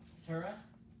of Terah,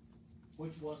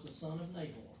 which was the son of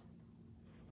Nahor."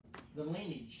 The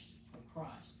lineage of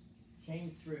Christ came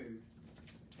through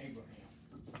Abraham.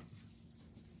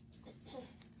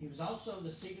 He was also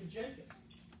the seed of Jacob.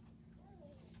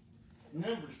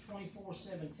 Numbers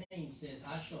 24:17 says,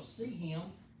 "I shall see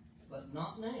him, but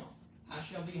not now. I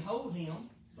shall behold him,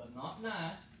 but not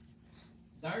nigh.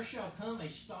 There shall come a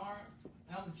star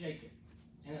out of Jacob,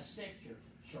 and a scepter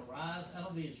shall rise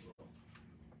out of Israel,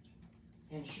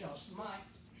 and shall smite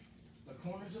the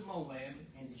corners of Moab,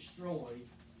 and destroy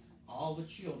all the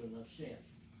children of Sheth.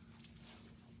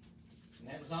 And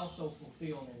that was also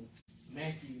fulfilled in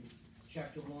Matthew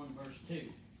chapter 1, verse 2.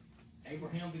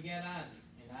 Abraham begat Isaac,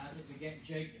 and Isaac begat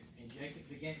Jacob, and Jacob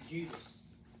begat Judas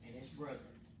and his brethren.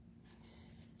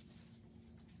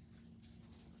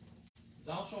 It's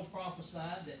also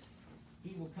prophesied that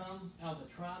he will come out of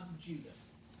the tribe of Judah.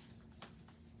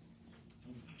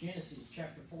 In Genesis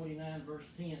chapter 49, verse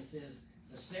 10 says,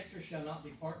 the scepter shall not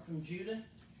depart from Judah,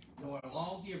 nor a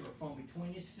lawgiver from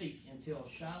between his feet, until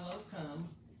Shiloh come,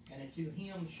 and unto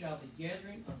him shall the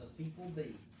gathering of the people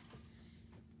be.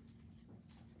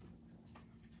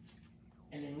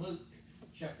 And in Luke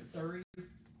chapter 30,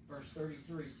 verse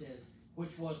 33 says,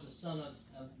 which was the son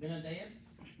of Benadab,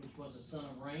 which was the son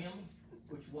of Ram,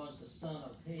 which was the son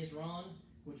of Hezron,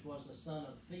 which was the son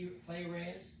of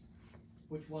Pharez,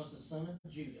 which was the son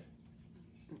of Judah.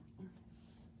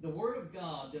 The Word of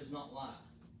God does not lie.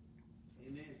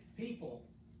 Amen. People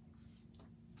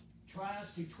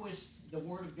tries to twist the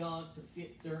Word of God to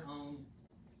fit their own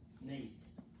need.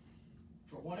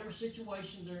 For whatever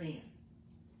situation they're in.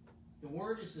 The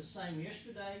Word is the same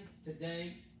yesterday,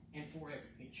 today, and forever.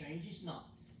 It changes not.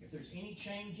 If there's any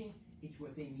changing, it's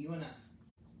within you and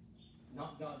I,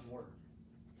 not God's Word.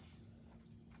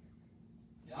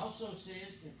 It also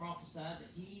says and prophesied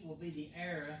that he will be the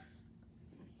heir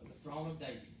of the throne of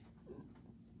David.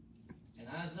 In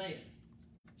Isaiah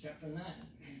chapter 9,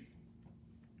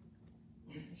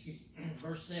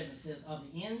 verse 7 says,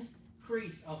 of the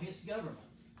increase of his government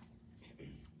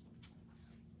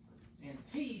and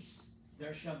peace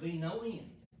there shall be no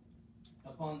end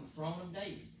upon the throne of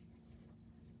David.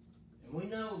 And we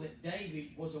know that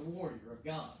David was a warrior of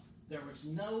God. There was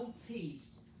no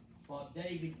peace while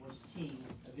David was king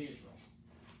of Israel.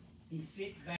 He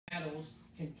fit battles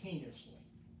continuously.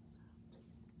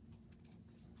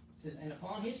 It says, and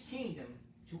upon his kingdom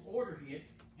to order it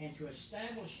and to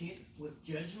establish it with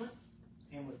judgment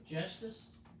and with justice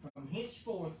from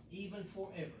henceforth even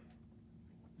forever.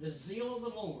 The zeal of the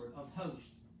Lord of hosts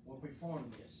will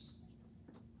perform this.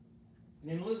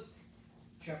 And in Luke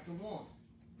chapter 1,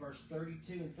 verse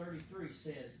 32 and 33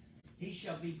 says, he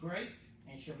shall be great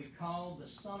and shall be called the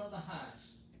Son of the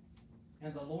Highest,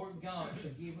 and the Lord God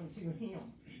shall give unto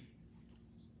him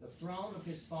the throne of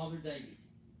his father David.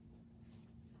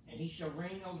 And he shall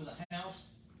reign over the house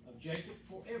of Jacob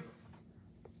forever.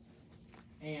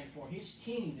 And for his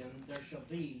kingdom there shall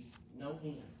be no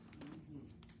end.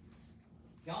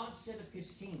 God set up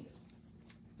his kingdom.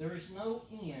 There is no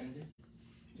end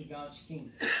to God's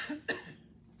kingdom.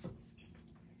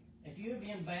 If you have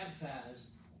been baptized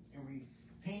and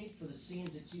repented for the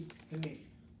sins that you've committed,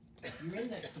 you're in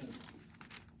that kingdom.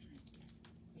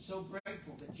 I'm so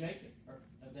grateful that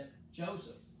that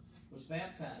Joseph was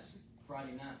baptized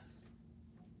Friday night.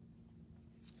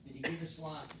 Did he give his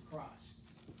life to Christ?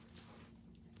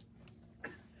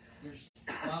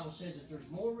 The Bible says that there's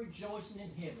more rejoicing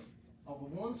in heaven over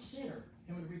one sinner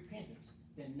coming to repentance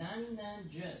than 99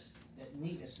 just that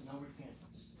needeth no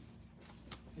repentance.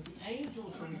 If the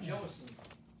angels were rejoicing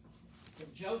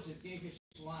that Joseph gave his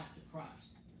life to Christ,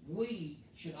 we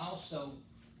should also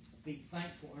be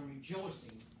thankful and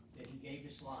rejoicing that he gave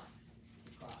his life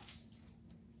to Christ.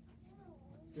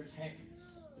 There's happiness,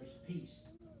 there's peace,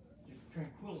 there's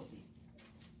tranquility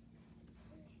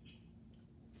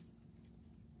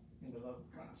in the love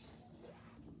of Christ.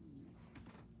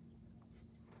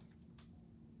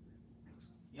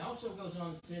 He also goes on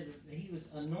and says that he was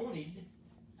anointed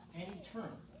and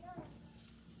eternal.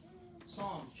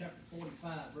 Psalm chapter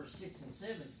 45, verse 6 and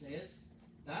 7 says,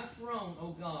 thy throne,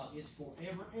 O God, is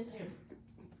forever and ever.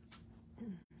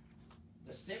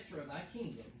 The scepter of thy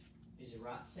kingdom is a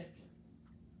right scepter.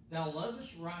 Thou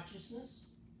lovest righteousness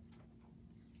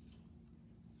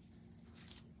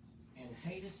and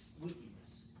hatest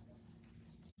wickedness.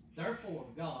 Therefore,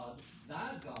 God,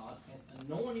 thy God, hath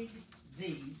anointed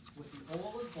thee with the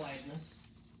oil of gladness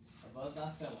above thy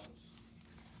fellows.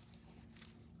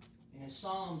 And in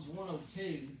Psalms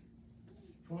 102,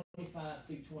 25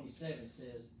 through 27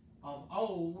 says, of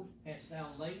old hast thou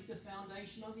laid the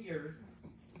foundation of the earth,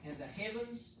 and the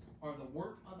heavens are the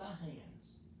work of thy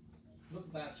hands. Look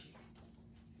about you.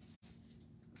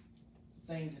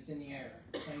 Things that's in the air,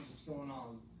 things that's going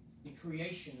on, the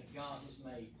creation that God has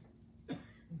made.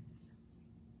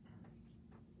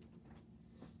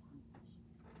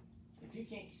 If you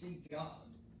can't see God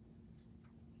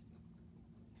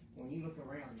when you look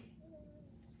around you,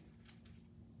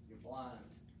 you're blind.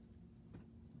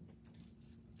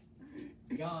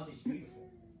 God is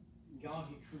beautiful. God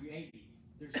had created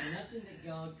There's nothing that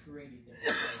God created that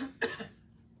was bad.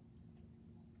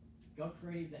 God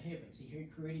created the heavens. He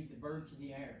created the birds of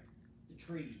the air, the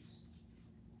trees.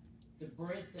 The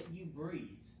breath that you breathe,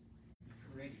 He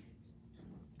created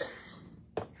it.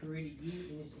 He created you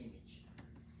in His image.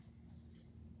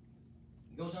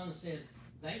 It goes on and says,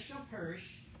 they shall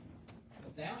perish,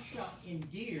 but thou shalt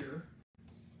endure.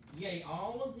 Yea,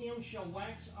 all of them shall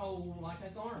wax old like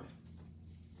a garment.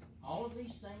 All of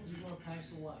these things are going to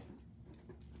pass away.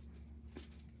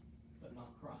 But not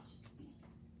Christ.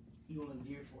 He will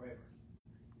endure forever.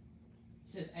 It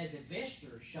says, as a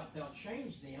vesture shalt thou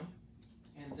change them,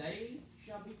 and they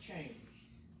shall be changed.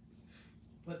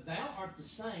 But thou art the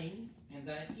same, and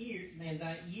thy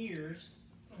years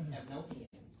have no end.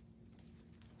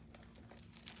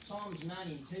 Psalms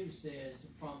 92 says,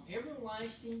 from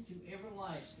everlasting to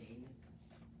everlasting,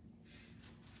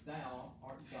 thou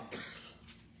art God.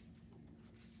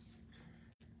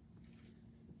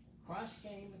 Christ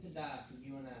came to die for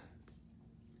you and I.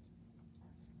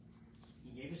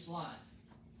 He gave His life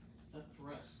up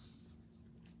for us.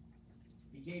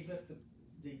 He gave up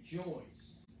the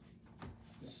joys,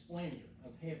 the splendor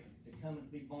of heaven to come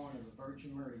and be born of the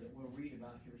Virgin Mary that we'll read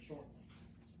about here shortly.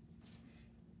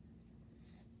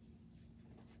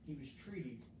 He was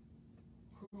treated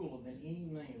crueler than any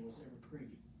man was ever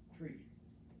treated.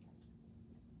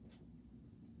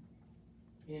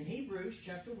 In Hebrews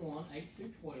chapter 1, 8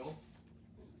 through 12, it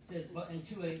says, But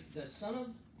unto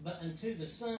the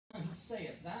Son he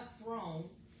saith, Thy throne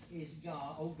is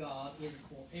God, O God, is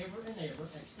forever and ever.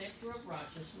 A scepter of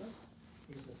righteousness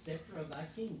is the scepter of thy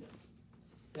kingdom.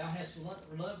 Thou hast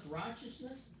loved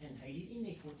righteousness and hated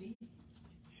iniquity.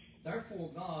 Therefore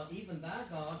God, even thy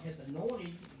God, hath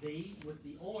anointed thee with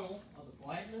the oil of the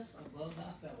gladness above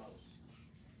thy fellows.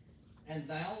 And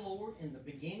thou, Lord, in the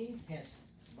beginning hast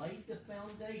laid the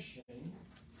foundation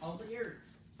of the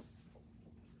earth,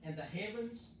 and the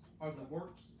heavens are the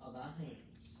works of thy hands.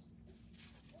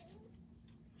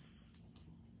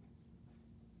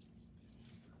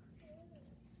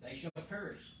 They shall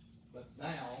perish, but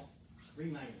thou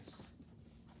remainest,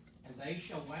 and they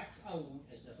shall wax old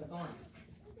as doth a garment.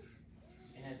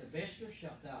 And as a vesture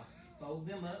shalt thou fold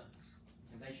them up,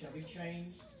 and they shall be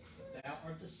changed, but thou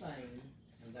art the same,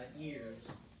 and thy years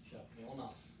shall fail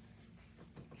not.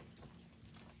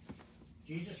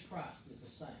 Jesus Christ is the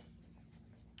same.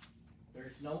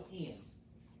 There's no end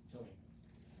to Him.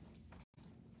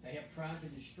 They have tried to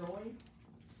destroy Him.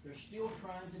 They're still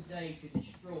trying today to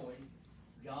destroy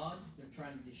God. They're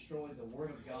trying to destroy the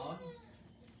Word of God.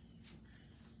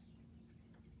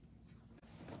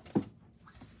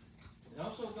 It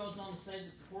also goes on to say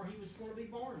that where He was going to be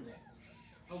born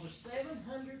at. Over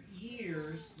 700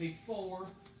 years before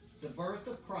the birth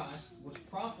of Christ was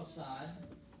prophesied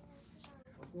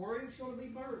where He was going to be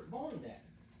born at.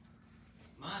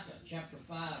 Micah chapter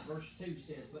 5 verse 2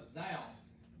 says, But thou,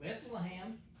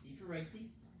 Bethlehem Ephrathah,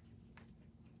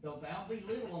 though thou be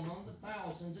little among the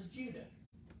thousands of Judah,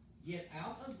 yet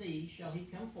out of thee shall He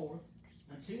come forth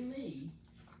unto me,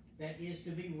 that is to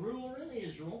be ruler in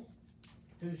Israel,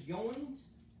 whose goings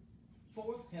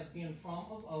forth have been from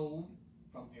of old,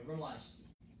 from everlasting.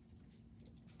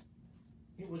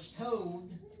 It was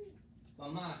told by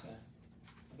Micah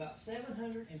about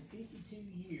 752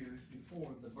 years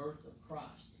before the birth of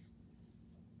Christ,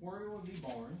 where He would be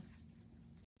born.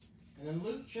 And in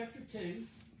Luke chapter 2,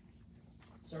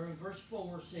 so in verse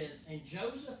 4 says, And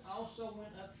Joseph also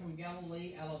went up from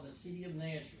Galilee out of the city of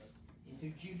Nazareth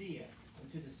into Judea,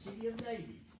 into the city of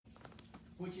David,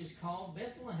 which is called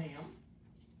Bethlehem,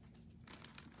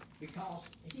 because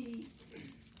he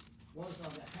was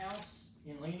of the house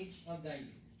and lineage of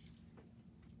David,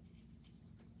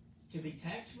 to be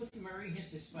taxed with Mary,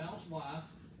 his espoused wife,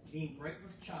 being great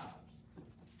with child.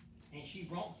 And she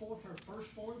brought forth her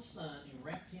firstborn son, and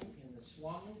wrapped him in the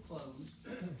swaddling clothes,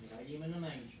 and laid him in a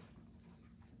manger,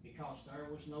 because there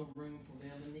was no room for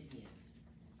them in the inn.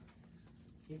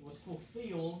 It was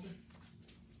fulfilled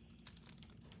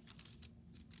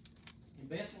in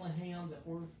Bethlehem that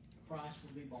where Christ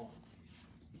would be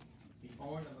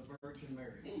born of a Virgin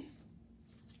Mary.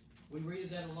 We read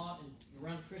that a lot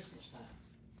around Christmas time.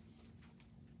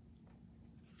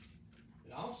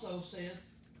 It also says,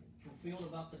 fulfilled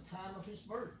about the time of His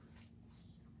birth.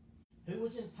 Who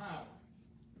was in power?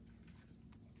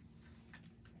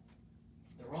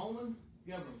 The Roman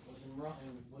government was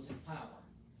in power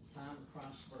at the time of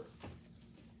Christ's birth.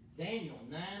 Daniel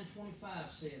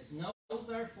 9:25 says, Know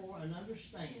therefore and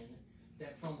understand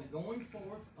that from the going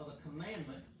forth of the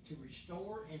commandment to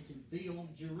restore and to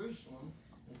build Jerusalem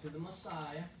unto the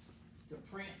Messiah, the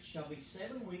prince shall be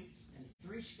 7 weeks and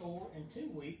 62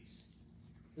 weeks.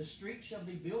 The street shall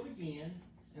be built again,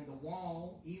 and the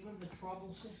wall, even the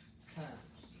troublesome times.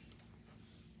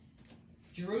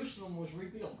 Jerusalem was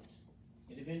rebuilt.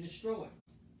 It had been destroyed.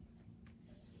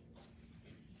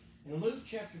 In Luke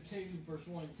chapter 2, verse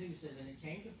 1 and 2 says, And it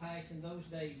came to pass in those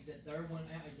days that there went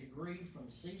out a decree from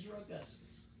Caesar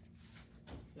Augustus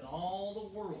that all the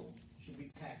world should be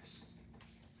taxed.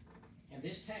 And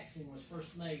this taxing was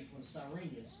first made when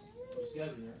Cyrenius was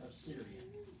governor of Syria.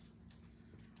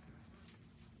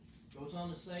 Goes on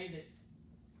to say that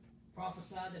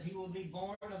prophesied that he will be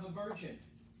born of a virgin.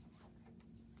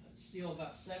 Still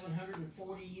about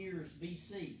 740 years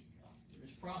BC. It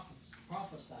was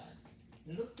prophesied.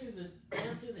 And look through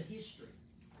down through the history.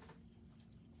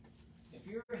 If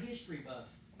you're a history buff,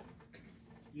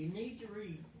 you need to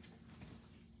read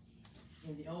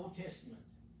in the Old Testament.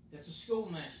 That's a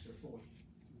schoolmaster for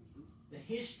you. The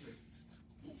history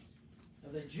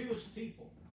of the Jewish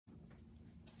people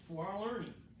for our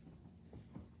learning.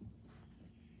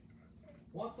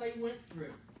 What they went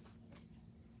through.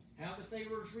 How that they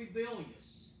were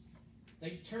rebellious.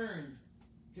 They turned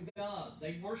to God.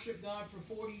 They worshiped God for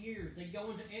 40 years. They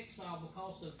go into exile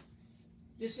because of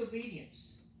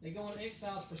disobedience. They go into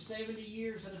exiles for 70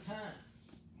 years at a time.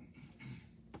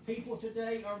 People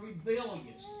today are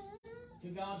rebellious to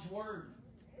God's Word.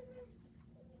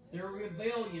 They're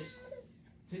rebellious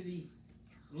to the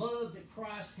love that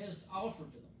Christ has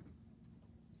offered to them.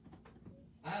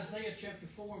 Isaiah chapter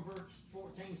 4 and verse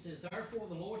 14 says, Therefore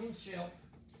the Lord himself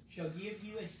shall give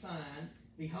you a sign.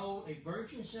 Behold, a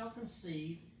virgin shall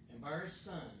conceive and bear a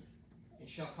son, and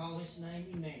shall call his name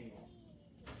Emmanuel.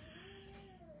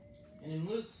 And in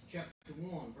Luke chapter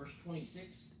 1, verse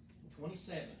 26 and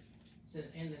 27, it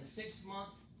says, And in the 6th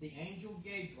month the angel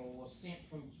Gabriel was sent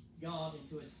from God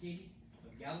into a city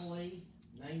of Galilee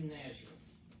named Nazareth,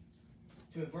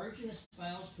 to a virgin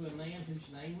espoused to a man whose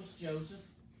name was Joseph,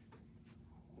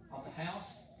 of the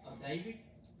house of David,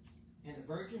 and the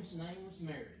virgin's name was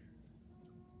Mary.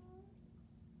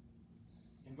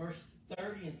 In verse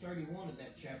 30 and 31 of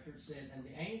that chapter it says, And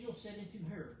the angel said unto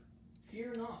her,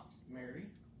 Fear not,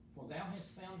 Mary, for thou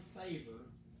hast found favor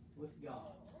with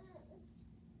God.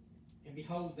 And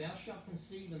behold, thou shalt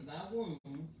conceive in thy womb,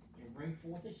 and bring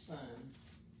forth a son,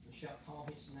 and shalt call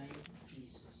his name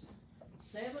Jesus.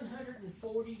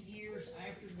 740 years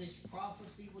after this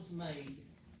prophecy was made,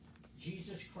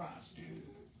 Jesus Christ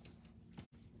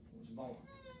was born.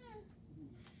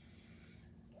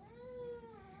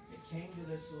 It came to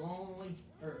this lonely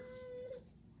earth,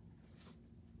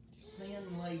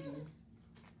 sin-laden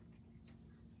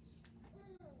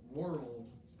world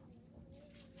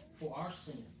for our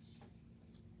sins.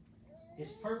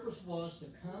 His purpose was to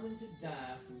come and to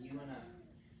die for you and I,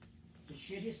 to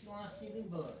shed his life-giving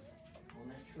blood on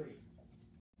that tree.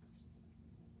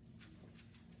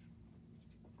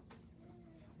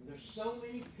 And there's so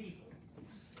many people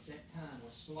at that time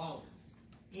were slaughtered,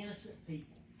 innocent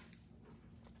people,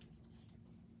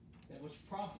 that was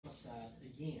prophesied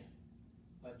again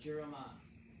by Jeremiah.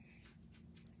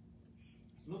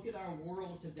 Look at our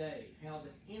world today, how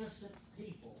the innocent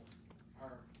people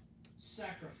are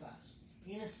sacrificed.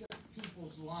 Innocent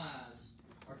people's lives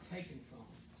are taken from them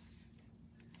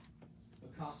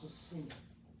because of sin.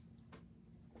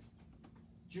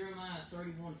 Jeremiah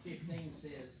 31:15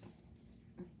 says,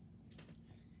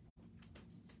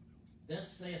 Thus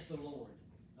saith the Lord,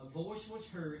 a voice was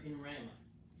heard in Ramah,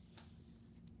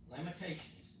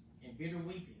 lamentations and bitter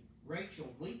weeping,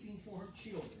 Rachel weeping for her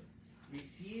children,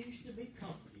 refused to be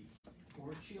comforted for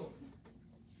her children,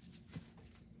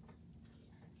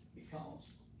 because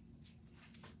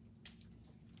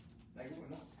they were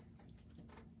not.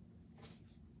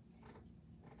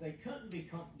 They couldn't be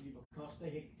comforted because they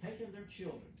had taken their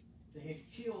children. They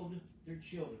had killed their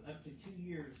children up to 2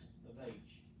 years of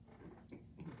age.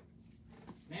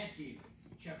 Matthew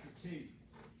chapter 2,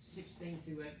 16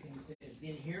 through 18 says,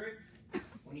 Then Herod,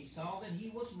 when he saw that he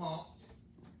was mocked,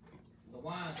 the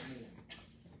wise men,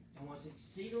 and was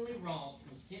exceedingly wroth,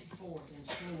 and sent forth and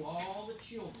slew all the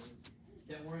children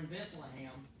that were in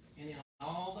Bethlehem and in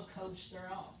all the coasts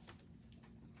thereof,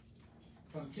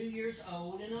 from 2 years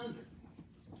old and under,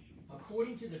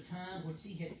 according to the time which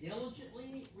he had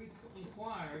diligently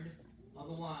inquired of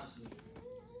the wise men.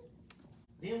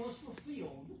 Then was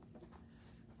fulfilled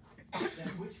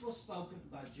that which was spoken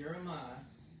by Jeremiah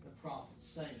the prophet,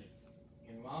 saying,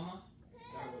 In Ramah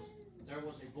there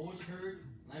was a voice heard,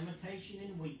 lamentation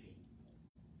and weeping,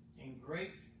 and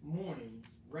great mourning,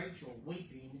 Rachel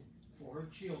weeping for her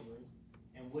children,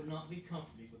 and would not be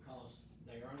comforted because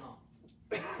they are not.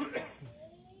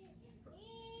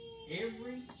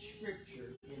 Every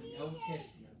scripture in the Old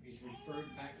Testament is referred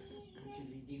back into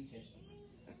the New Testament.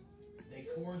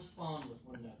 correspond with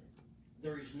one another.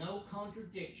 There is no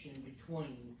contradiction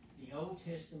between the Old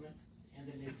Testament and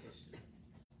the New Testament.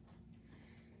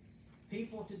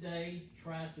 People today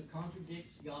try to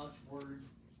contradict God's Word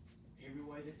every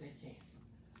way that they can.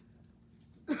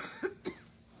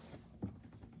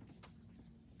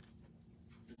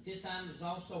 At this time, it is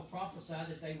also prophesied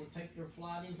that they will take their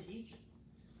flight into Egypt.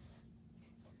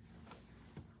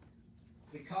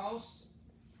 Because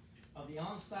of the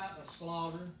onset of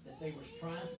slaughter that they were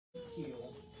trying to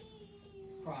kill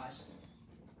Christ,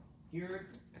 Herod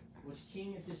was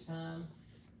king at this time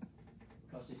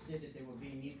because he said that there would be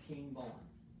a new king born.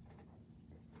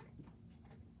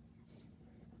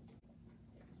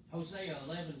 Hosea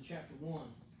 11, chapter 1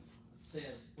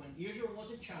 says, "When Israel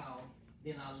was a child,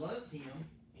 then I loved him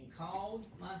and called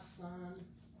my son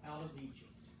out of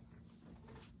Egypt."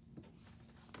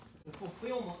 The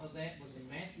fulfillment of that was in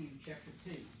Matthew chapter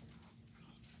 2,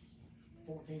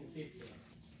 14 and 15.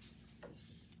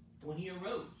 When he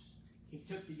arose, he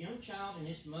took the young child and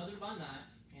his mother by night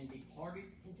and departed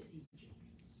into Egypt,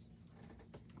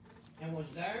 and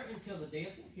was there until the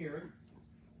death of Herod,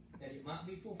 that it might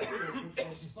be fulfilled which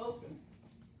was spoken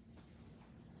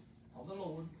of the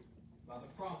Lord by the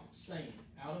prophet, saying,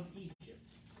 "Out of Egypt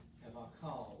have I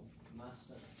called my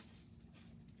son."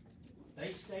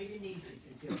 They stayed in Egypt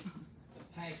until the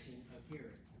passing of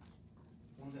Herod.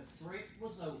 When the threat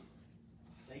was over,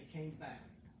 they came back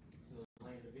to the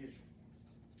land of Israel.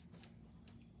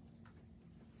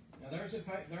 Now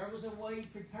there was a way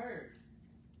prepared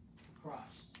for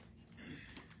Christ.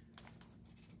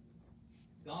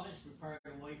 God has prepared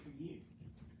a way for you.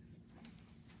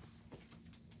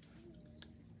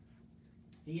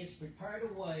 He has prepared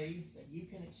a way that you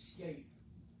can escape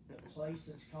the place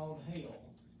that's called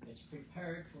hell, that's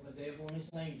prepared for the devil and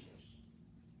his angels.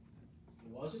 It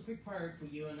wasn't prepared for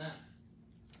you and I.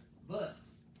 But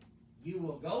you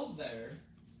will go there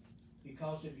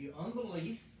because of your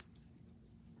unbelief,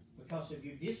 because of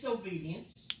your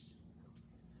disobedience,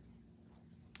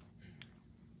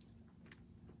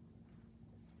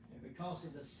 and because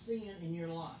of the sin in your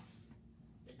life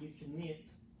that you commit.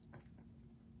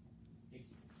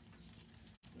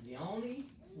 The only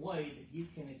way that you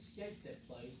can escape that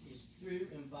place is through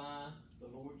and by the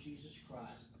Lord Jesus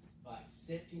Christ, by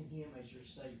accepting Him as your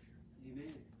Savior.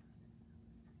 Amen.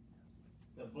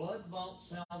 The blood-bought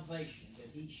salvation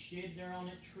that He shed there on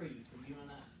that tree for you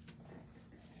and I.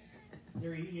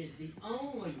 There He is the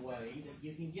only way that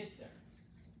you can get there.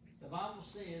 The Bible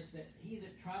says that he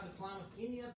that trieth to climb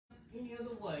any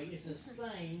other way is the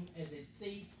same as a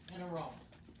thief and a robber.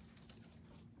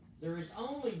 There is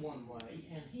only one way,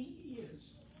 and He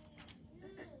is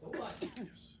the way.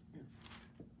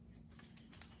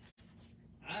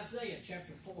 Isaiah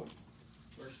chapter 40,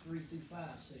 verse 3 through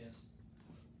 5 says,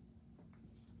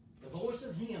 "The voice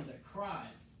of him that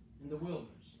crieth in the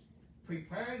wilderness,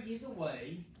 prepare ye the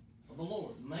way of the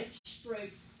Lord. Make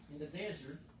straight in the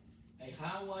desert a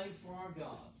highway for our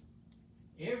God.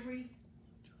 Every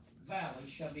valley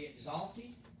shall be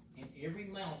exalted, and every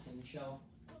mountain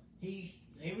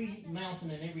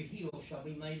and every hill shall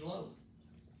be made low.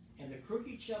 And the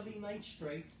crooked shall be made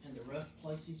straight, and the rough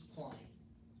places plain.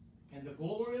 And the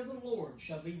glory of the Lord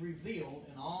shall be revealed,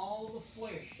 and all the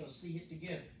flesh shall see it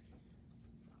together.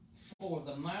 For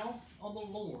the mouth of the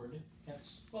Lord hath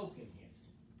spoken it."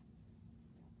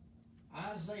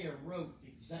 Isaiah wrote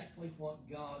exactly what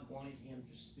God wanted him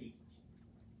to speak.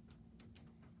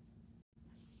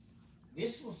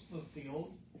 This was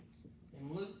fulfilled in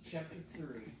Luke chapter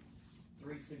 3,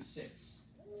 3 through 6.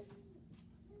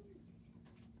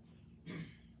 It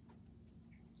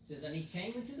says, "And he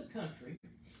came into the country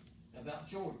about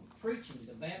Jordan, preaching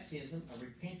the baptism of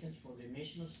repentance for the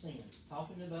remission of sins."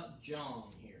 Talking about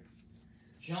John here.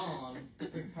 John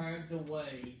prepared the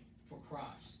way for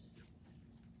Christ.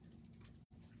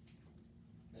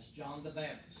 That's John the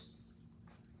Baptist.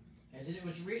 As it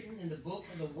was written in the book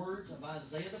of the words of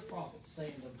Isaiah the prophet,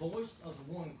 saying, "The voice of the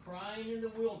one crying in the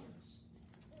wilderness."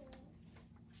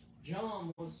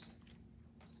 John was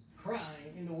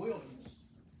crying in the wilderness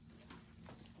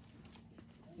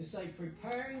to say,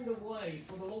 preparing the way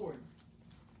for the Lord.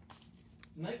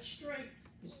 Make straight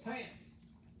His path.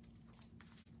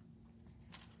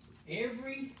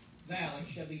 Every valley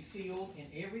shall be filled,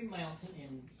 and every mountain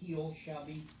and hill shall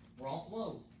be brought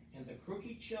low, and the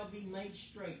crooked shall be made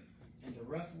straight, and the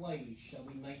rough ways shall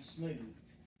be made smooth,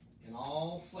 and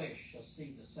all flesh shall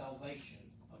see the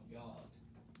salvation of God.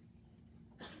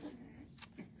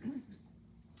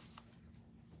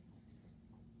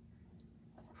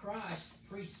 Christ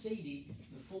preceded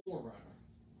the forerunner,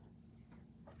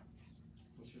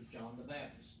 which was John the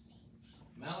Baptist.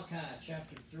 Malachi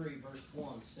chapter 3 verse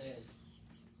 1 says,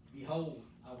 Behold,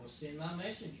 I will send my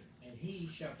messenger, and he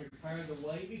shall prepare the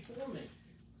way before me.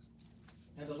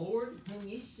 And the Lord whom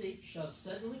ye seek shall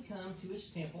suddenly come to his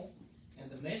temple, and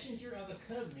the messenger of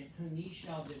the covenant whom ye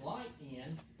shall delight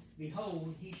in,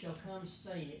 behold, he shall come,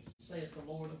 saith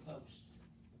the Lord of hosts.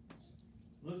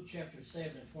 Luke chapter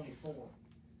 7 and 24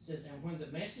 says, And when the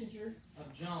messenger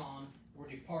of John were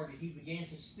departed, he began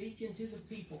to speak unto the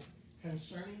people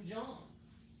concerning John.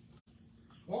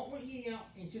 What went ye out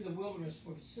into the wilderness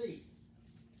for to see?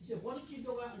 He said, what did you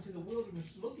go out into the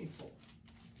wilderness looking for?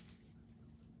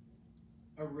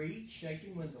 A reed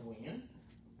shaken with the wind?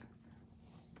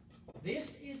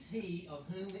 This is he of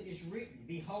whom it is written,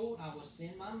 Behold, I will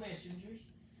send my messengers.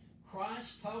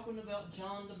 Christ talking about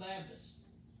John the Baptist.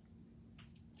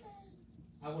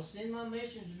 I will send my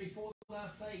messengers before thy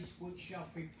face, which shall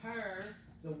prepare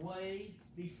the way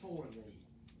before thee.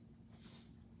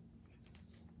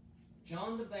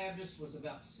 John the Baptist was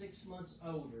about 6 months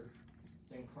older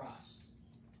than Christ.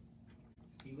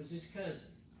 He was his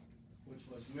cousin, which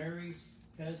was Mary's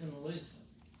cousin Elizabeth,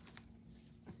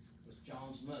 was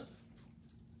John's mother.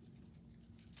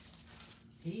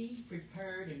 He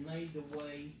prepared and made the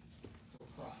way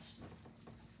for Christ.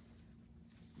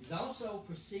 He's also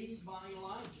preceded by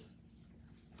Elijah.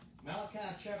 Malachi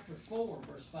chapter 4,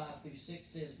 verse 5 through 6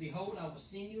 says, Behold, I will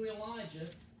send you Elijah,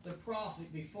 the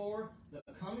prophet, before the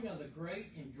coming of the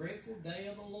great and dreadful day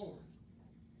of the Lord.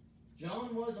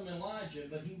 John wasn't Elijah,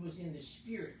 but he was in the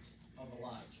spirit of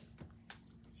Elijah.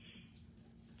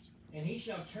 And he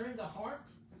shall turn the heart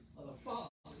of the fathers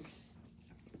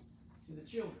to the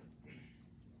children,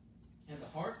 and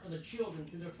the heart of the children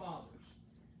to their fathers,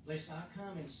 lest I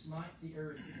come and smite the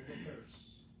earth with a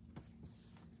curse.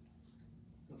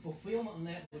 The fulfillment in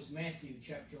that was Matthew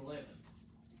chapter 11. It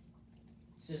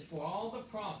says, For all the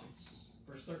prophets,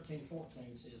 verse 13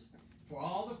 14 says, For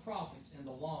all the prophets and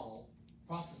the law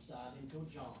prophesied until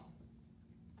John.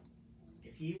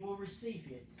 If ye will receive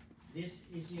it, this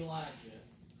is Elijah,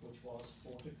 which was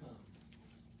for to come.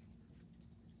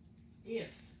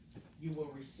 If you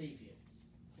will receive it.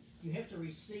 You have to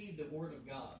receive the Word of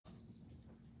God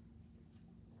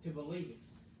to believe it.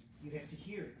 You have to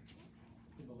hear it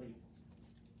to believe it.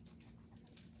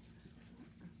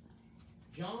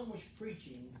 John was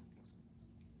preaching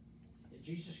that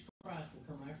Jesus Christ will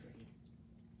come after him.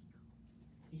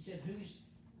 He said, whose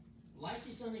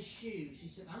latches on his shoes, he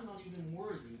said, I'm not even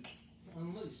worthy to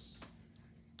unloose.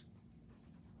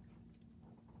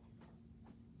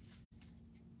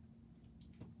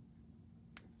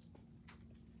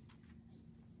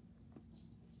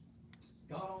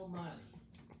 God Almighty,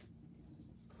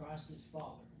 Christ his Father,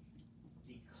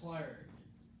 declared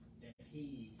that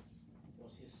he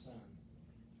was his Son.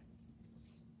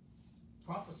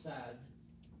 Prophesied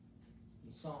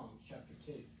in Psalms chapter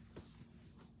 2. It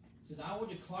says, I will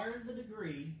declare the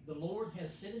decree, the Lord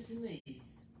has said unto me,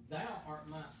 Thou art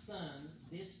my Son,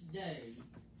 this day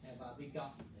have I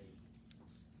begotten thee.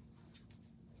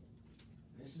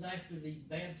 This is after the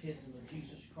baptism of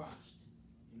Jesus Christ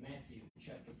in Matthew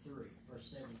chapter 3,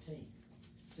 verse 17. It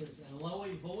says, And lo,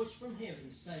 a voice from heaven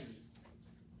saying,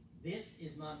 This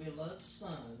is my beloved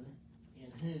Son,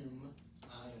 in whom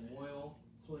I am well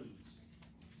pleased.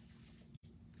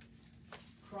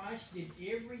 Christ did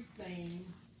everything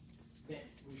that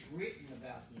was written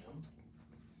about him.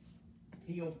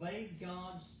 He obeyed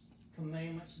God's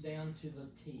commandments down to the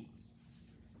T.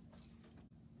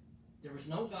 There was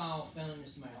no gall found in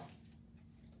his mouth.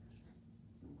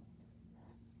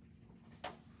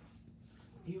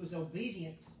 He was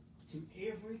obedient to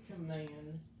every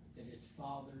command that his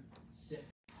Father set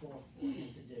forth for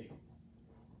him to do.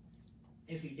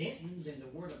 If he didn't, then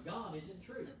the Word of God isn't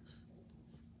true.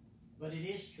 But it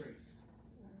is truth.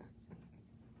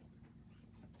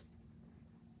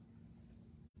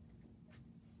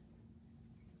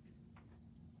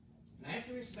 And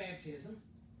after his baptism,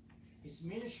 his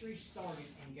ministry started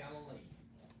in Galilee.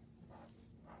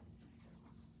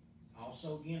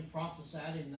 Also again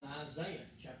prophesied in Isaiah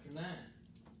chapter 9,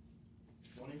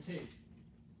 1 and 2.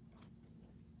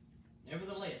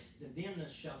 Nevertheless, the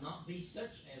dimness shall not be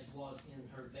such as was in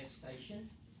her vexation,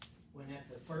 when at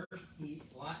the first he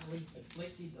lightly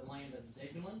afflicted the land of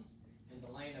Zebulun and the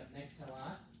land of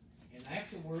Naphtali, and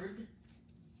afterward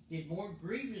did more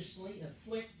grievously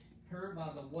afflict her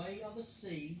by the way of the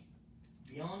sea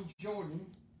beyond Jordan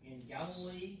in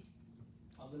Galilee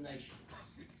of the nations.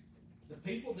 The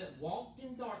people that walked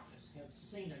in darkness have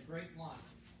seen a great light.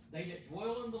 They that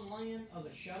dwell in the land of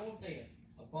the shadow of death,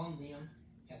 upon them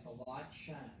hath the light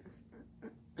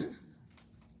shined.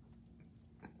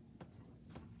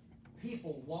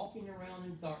 People walking around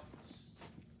in darkness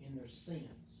in their sins.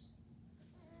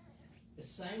 The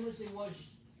same as it was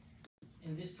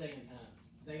in this day and time.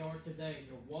 They are today.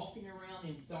 They're walking around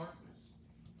in darkness.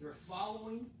 They're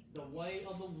following the way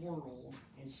of the world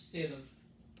instead of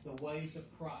the ways of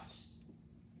Christ.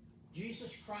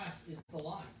 Jesus Christ is the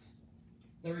light.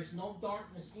 There is no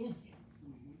darkness in him.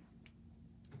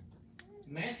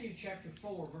 Matthew chapter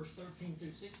 4, verse 13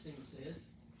 through 16 says,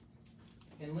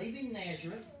 "And leaving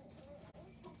Nazareth,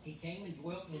 he came and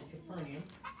dwelt in Capernaum,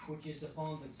 which is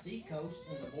upon the sea coast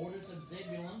and the borders of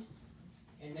Zebulun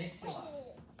and Naphtali,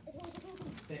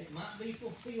 that it might be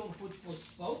fulfilled which was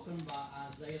spoken by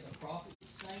Isaiah the prophet,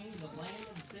 saying, the land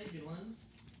of Zebulun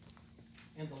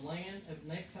and the land of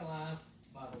Naphtali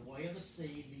by the way of the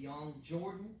sea, beyond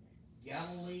Jordan,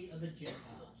 Galilee of the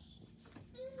Gentiles.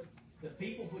 The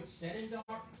people which sat in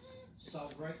darkness saw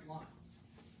great light."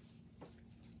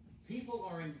 People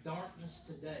are in darkness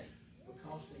today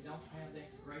because they don't have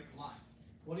that great light.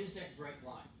 What is that great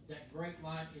light? That great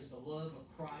light is the love of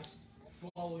Christ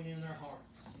flowing in their hearts.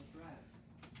 That's right.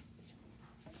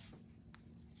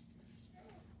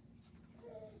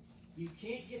 You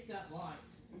can't get that light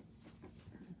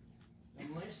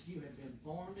unless you have been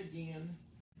born again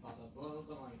by the blood of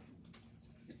the Lamb.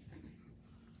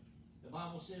 The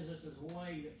Bible says that there's a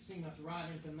way that seemeth right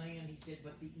unto man, he said,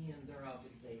 but the end thereof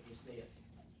is death.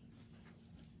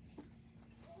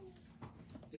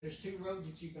 There's two roads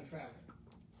that you can travel.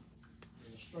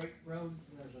 There's a straight road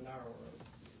and there's a narrow road.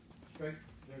 Straight,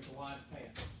 there's a wide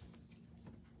path.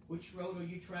 Which road are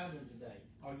you traveling today?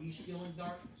 Are you still in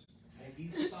darkness? Have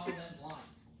you saw that light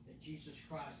that Jesus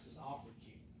Christ has offered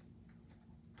you?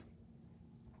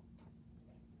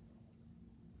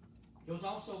 It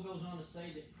also goes on to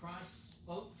say that Christ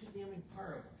spoke to them in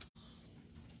parables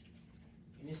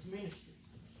in his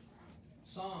ministries.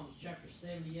 Psalms chapter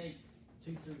 78,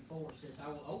 2 through 4 says, "I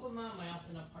will open my mouth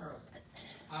in a parable.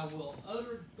 I will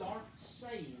utter dark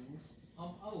sayings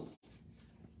of old,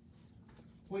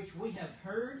 which we have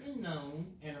heard and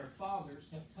known, and our fathers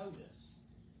have told us."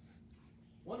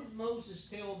 What did Moses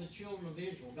tell the children of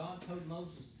Israel? God told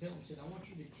Moses to tell them, he said, "I want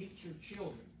you to teach your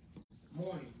children,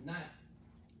 morning, night.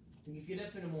 When you get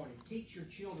up in the morning, teach your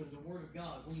children the Word of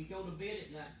God. When you go to bed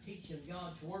at night, teach them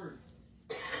God's Word."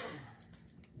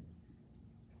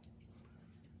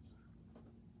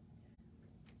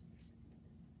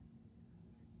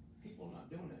 People are not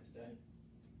doing that today.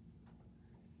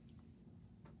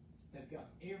 They've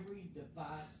got every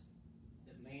device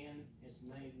that man has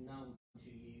made known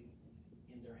to you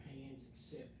in their hands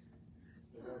except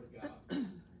the Word of God.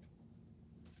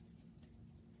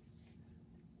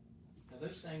 Now,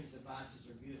 those things, devices,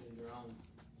 are good in their own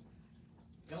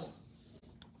elements,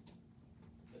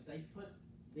 but they put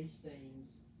these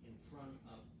things in front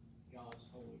of God's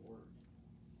holy Word.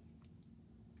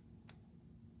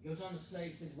 It goes on to say,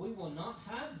 it says, "We will not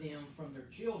hide them from their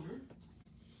children,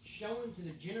 showing to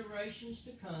the generations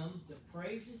to come the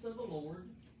praises of the Lord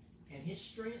and his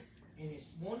strength and his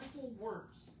wonderful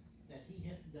works that he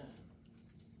hath done."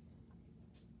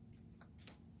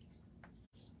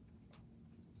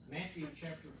 Matthew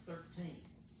chapter 13,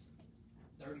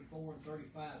 34 and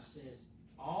 35 says,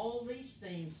 "All these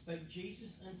things spake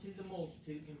Jesus unto the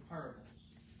multitude in parables,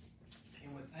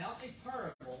 and without a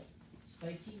parable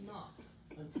spake he not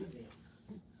unto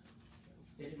them,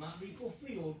 that it might be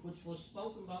fulfilled which was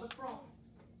spoken by the prophet,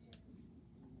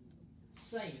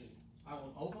 saying, I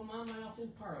will open my mouth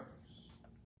in parables.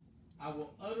 I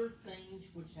will utter things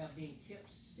which have been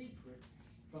kept secret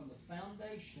from the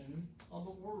foundation of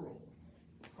the world."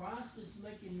 Christ is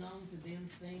making known to them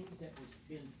things that have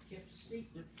been kept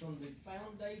secret from the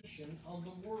foundation of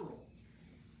the world.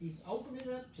 He's opened it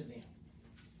up to them.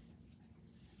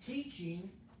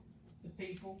 Teaching the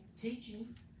people,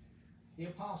 teaching the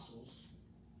apostles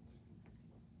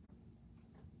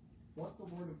what the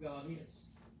Word of God is,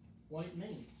 what it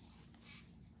means.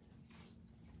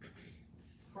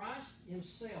 Christ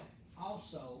himself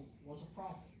also was a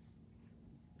prophet.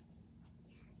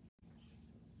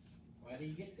 How do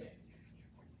you get that?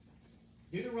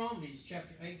 Deuteronomy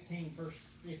chapter 18 verse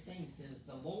 15 says,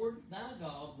 "The Lord thy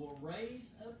God will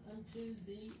raise up unto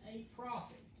thee a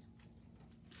prophet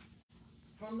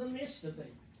from the midst of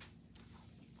thee.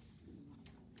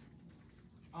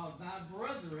 Of thy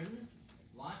brethren,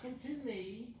 like unto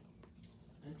me,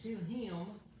 unto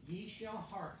him ye shall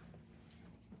hearken."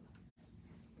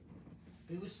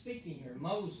 Who was speaking here?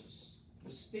 Moses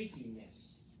was speaking this.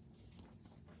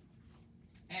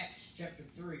 Acts chapter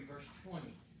 3, verse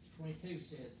 20, 22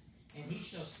 says, "And he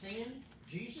shall send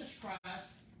Jesus Christ,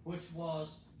 which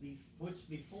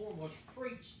before was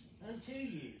preached unto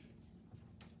you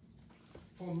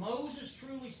For Moses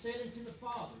truly said unto the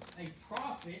fathers, a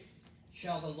prophet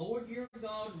shall the Lord your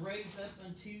God raise up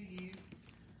unto you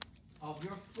of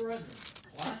your brethren,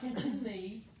 like unto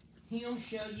me. Him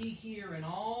shall ye hear in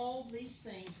all these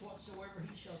things whatsoever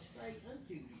he shall say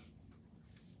unto you.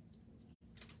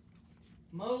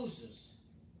 Moses'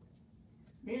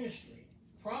 ministry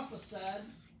prophesied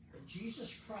that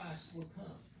Jesus Christ would come.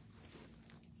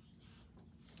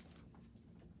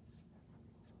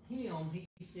 Him, he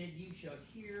said, you shall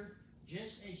hear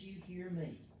just as you hear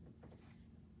me.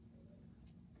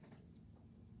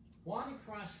 Why did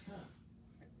Christ come?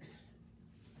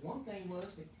 One thing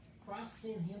was that Christ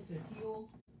sent him to heal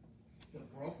the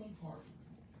brokenhearted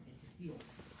and to heal.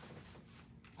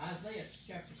 Isaiah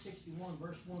chapter 61,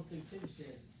 verse 1 through 2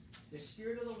 says, the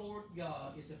Spirit of the Lord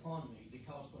God is upon me,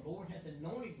 because the Lord hath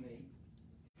anointed me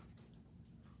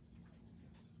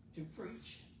to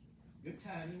preach good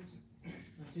tidings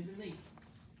unto the meek.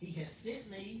 He has sent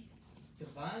me to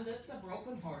bind up the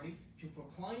brokenhearted, to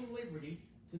proclaim liberty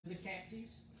to the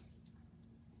captives,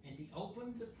 and to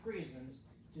open the prisons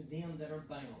to them that are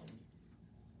bound,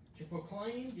 to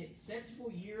proclaim the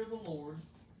acceptable year of the Lord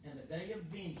and the day of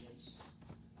vengeance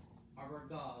of our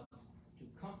God, to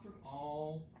comfort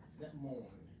all that mourn.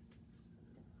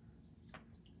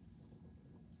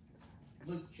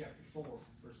 Luke chapter 4,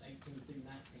 verse 18 through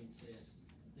 19 says,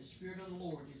 the Spirit of the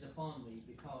Lord is upon me,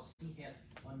 because he hath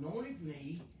anointed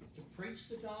me to preach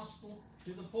the gospel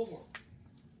to the poor.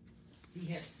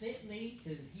 He hath sent me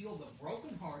to heal the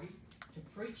brokenhearted, to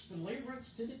preach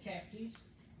deliverance to the captives,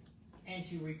 and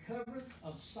to recover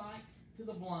of sight to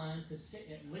the blind, to set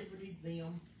at liberty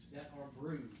them that are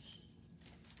bruised,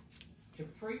 to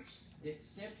preach the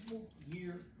acceptable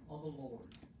year of the Lord.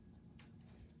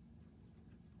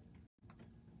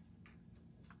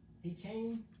 He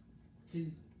came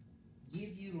to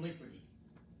give you liberty.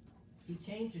 He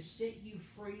came to set you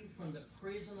free from the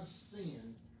prison of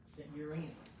sin that you're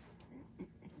in.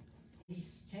 He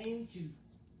came to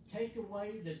take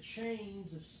away the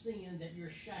chains of sin that you're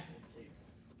shackled to.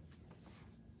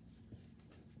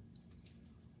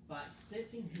 By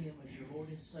accepting him as your Lord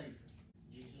and Savior,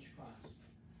 Jesus Christ.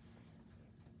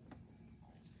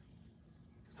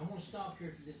 I want to stop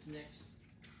here for this next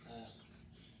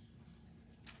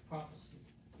prophecy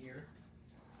here.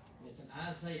 And it's in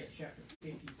Isaiah chapter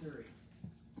 53.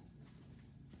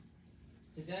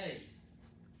 Today,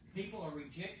 people are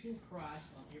rejecting Christ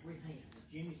on every hand.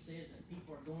 Jimmy says that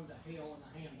people are going to hell in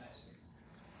a handbasket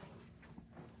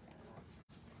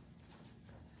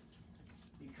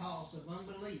because of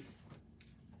unbelief.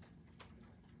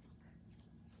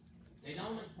 They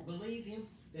don't believe him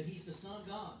that he's the Son of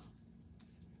God.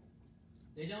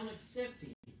 They don't accept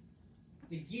him,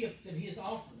 the gift that he has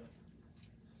offered them.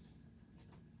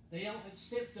 They don't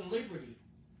accept the liberty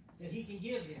that he can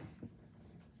give them.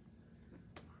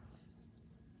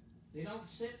 They don't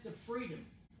accept the freedom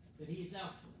that he is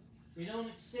out for them. They don't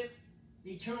accept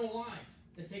the eternal life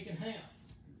that they can have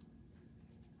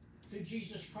through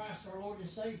Jesus Christ, our Lord and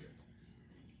Savior.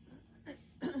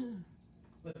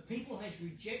 But the people has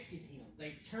rejected him.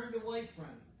 They've turned away from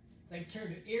him. They've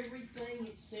turned to everything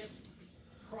except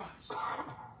Christ.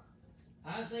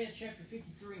 Isaiah chapter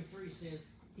 53 and 3 says,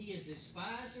 he is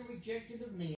despised and rejected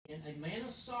of men, a man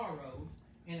of sorrow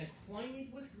and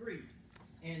acquainted with grief.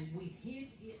 And we hid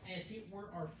it as it were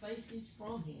our faces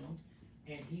from him,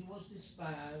 and he was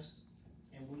despised,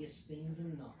 and we esteemed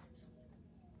him not.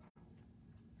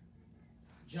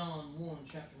 John 1,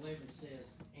 chapter 11 says,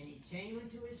 and he came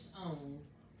unto his own,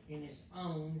 and his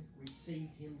own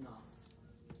received him not.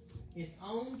 His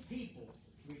own people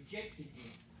rejected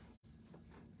him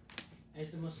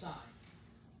as the Messiah.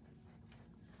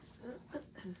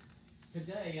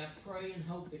 Today, I pray and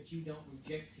hope that you don't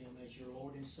reject him as your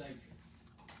Lord and Savior.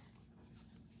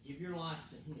 Give your life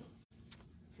to him.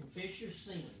 Confess your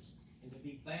sins and to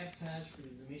be baptized for the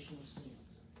remission of sins.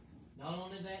 Not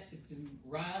only that, but to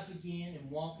rise again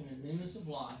and walk in the newness of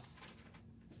life.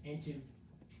 And to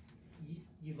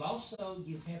you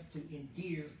have to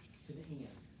endure to the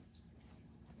end.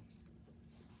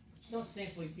 It's not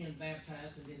simply being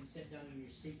baptized and then sit down in your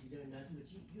seat and doing nothing,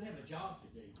 but you have a job to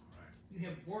do. You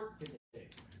have work to do.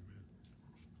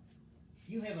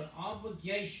 You have an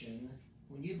obligation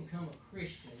when you become a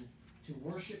Christian to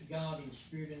worship God in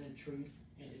spirit and in truth,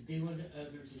 and to do unto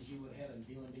others as you would have them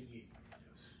do unto you.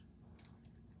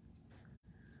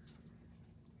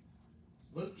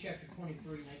 Luke chapter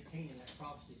 23 and 18 in that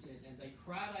prophecy says, and they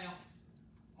cried out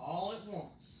all at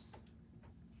once,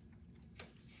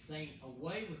 saying,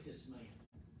 away with this man,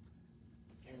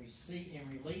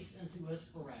 and release unto us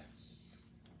Barabbas.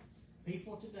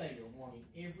 People today are wanting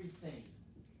everything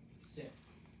except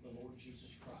the Lord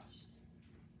Jesus Christ.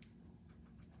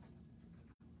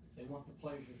 They want the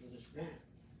pleasures of this world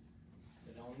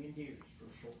that only endures for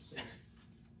a short season.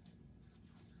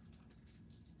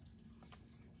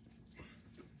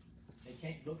 They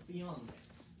can't look beyond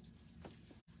that.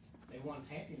 They want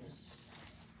happiness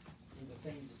in the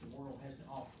things that the world has to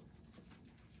offer,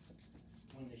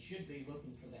 when they should be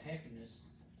looking for the happiness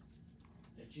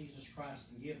that Jesus Christ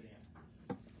can give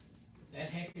them. That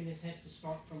happiness has to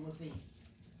start from within.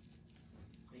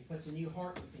 He puts a new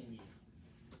heart within you.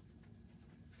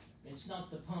 It's not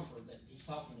the pumper that he's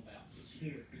talking about. It's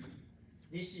here.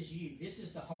 This is you. This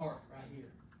is the heart right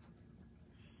here.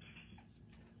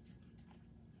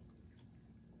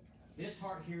 This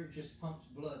heart here just pumps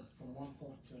blood from one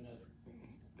point to another.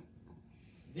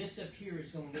 This up here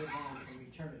is going to live on from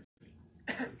eternity.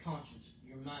 Your conscience,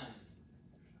 your mind,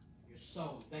 your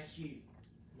soul. That's you,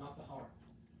 not the heart.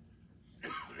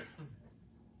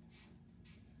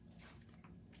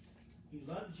 He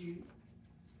loved you.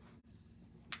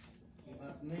 He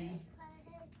loved me.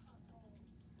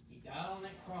 He died on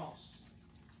that cross.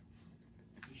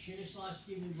 He shed his life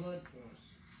giving blood for us.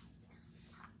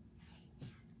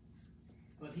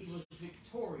 But he was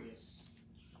victorious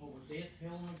over death,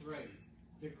 hell, and the grave.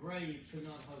 The grave could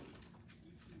not hold him.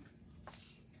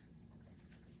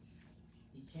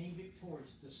 He came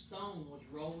victorious. The stone was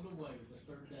rolled away the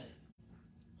third day.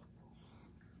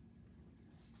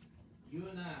 You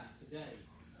and I, today,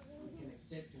 we can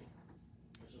accept him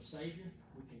as our Savior.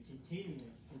 We can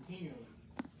continually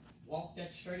walk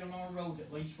that straight on our road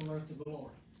that leads from earth to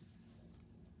glory.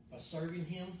 By serving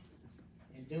him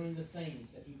and doing the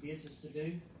things that he bids us to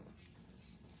do.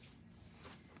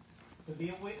 To be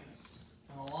a witness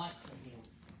and a light for him.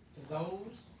 To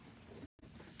those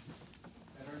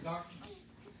that are in darkness.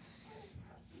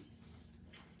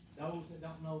 Those that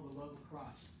don't know the love of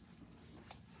Christ.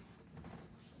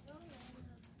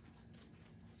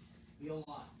 Be a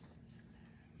light.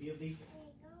 Be a beacon.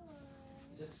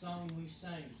 Is that song we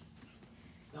sang?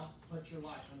 Don't put your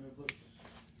light under a bushel.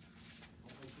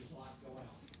 Don't let your light go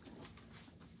out.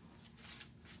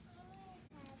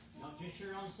 Not just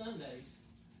here on Sundays,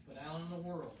 but out in the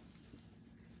world.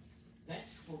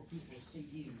 That's where people see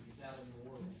you, is out in the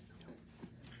world.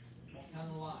 What kind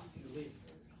of life you live.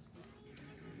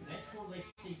 That's where they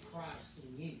see Christ in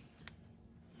you,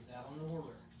 is out in the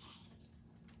world.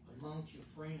 Amongst your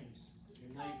friends,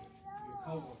 your neighbors, your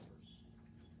co-workers.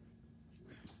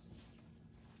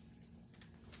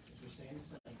 As we stand and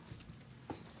sing.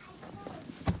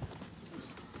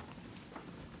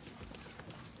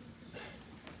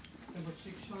 Number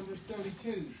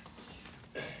 632.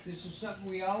 This is something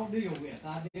we all deal with.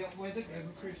 I dealt with it.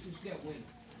 Every Christian's dealt with it.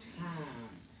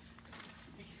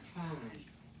 Time.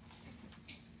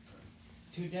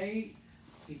 Today,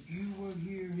 if you will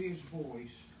hear his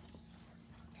voice,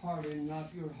 harden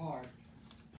not your heart.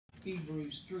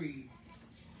 Hebrews 3,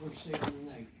 verse 7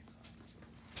 and 8.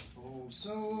 Oh,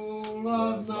 soul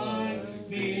of mine,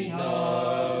 be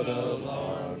not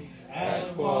alarmed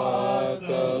at what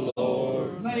the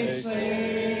Lord may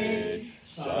say.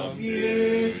 Some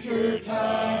future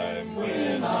time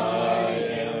when I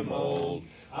am old,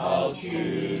 I'll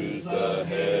choose the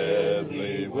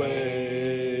heavenly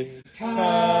way.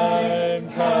 Time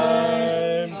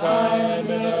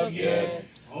enough yet.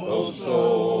 Oh,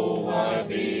 soul, why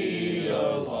be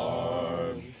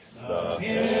alarmed? The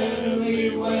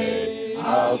heavenly way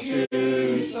I'll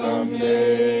choose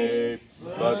someday.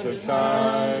 But there's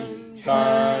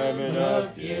time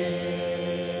enough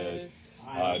yet.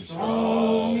 I'm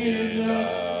strong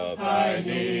enough, I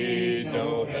need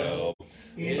no help.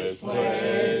 It's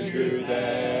pleasure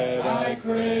that I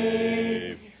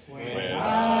crave. When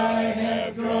I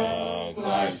have drunk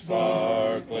life's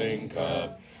sparkling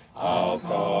cup, I'll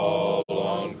call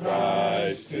on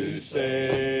Christ to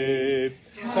save.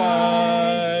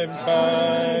 Time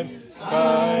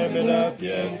enough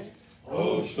yet.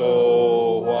 Oh,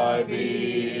 soul, why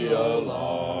be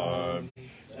alarmed?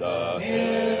 The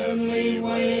heavenly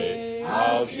way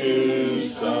I'll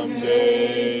choose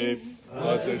someday.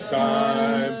 But there's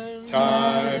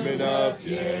time enough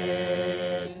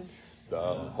yet. The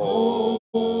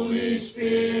Holy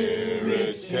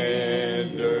Spirit's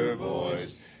tender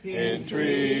voice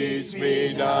entreats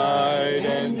me night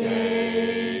and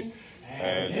day.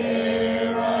 And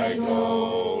ere I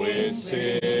go in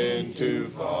sin too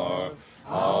far,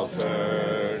 I'll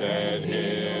turn and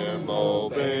him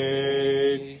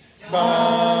obey.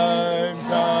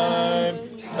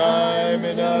 Time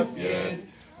enough yet.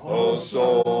 Oh,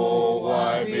 soul,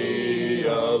 why be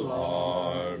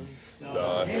alarmed?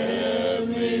 The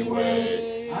heavenly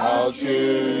way I'll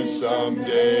choose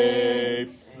someday.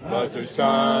 But there's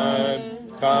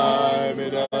time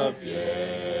enough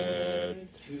yet.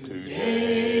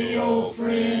 Today, old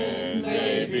friend,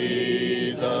 may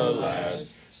be the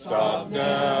last. Stop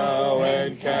now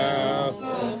and count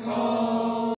the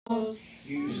cost.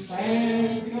 You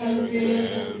stand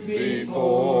condemned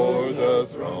before the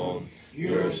throne,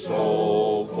 your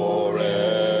soul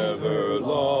forever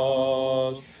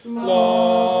lost.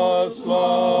 Lost,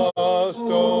 lost,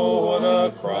 oh what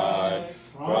a cry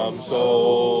from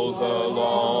souls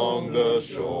along the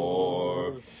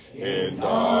shore. In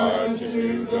darkness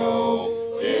to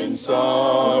go, in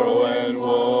sorrow and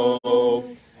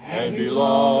woe, and be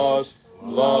lost,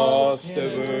 lost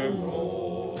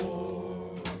evermore.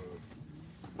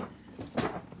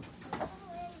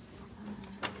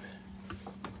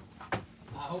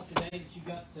 I hope today that you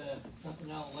got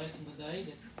something out of the lesson today,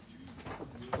 that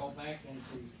you go back and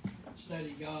to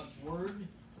study God's Word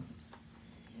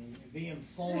and be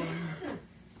informed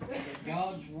that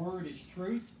God's Word is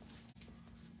truth.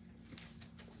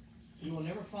 You will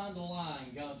never find a lie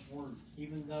in God's Word,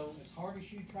 even though as hard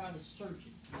as you try to search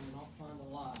it, you will not find a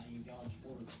lie in God's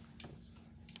Word.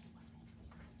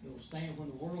 It will stand when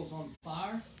the world's on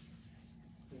fire.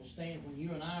 It will stand when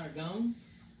you and I are gone.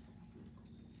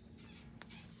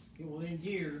 It will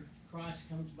endure Christ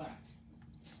comes back.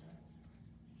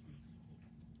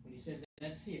 When he said,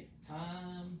 that's it,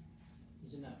 time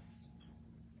is enough.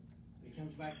 He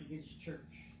comes back to get his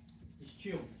church, his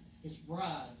children, his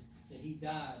bride that he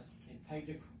died and paid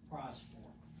the price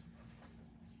for.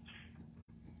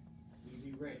 You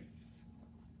be ready.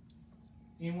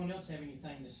 Anyone else have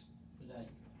anything today?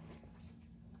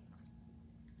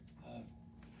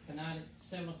 Tonight at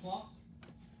 7 o'clock,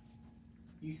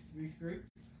 youth group.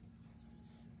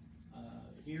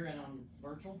 Here and on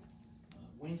virtual.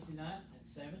 Wednesday night at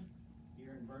 7,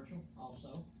 here in virtual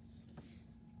also.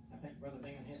 I think Brother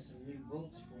Dan has some new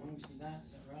books for Wednesday night,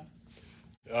 is that right?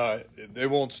 They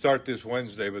won't start this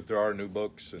Wednesday, but there are new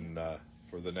books, and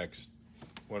for the next,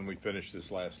 when we finish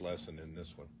this last lesson in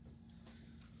this one.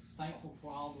 Thankful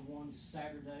for all the ones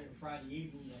Saturday or Friday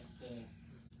evening that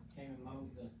came and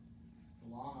mowed the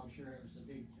lawn. I'm sure it was a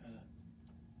big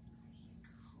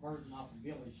burden off of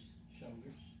Billy's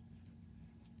shoulders.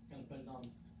 Kind of put it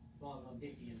on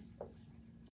Dickie and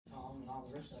Tom and all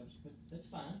the rest of us, but that's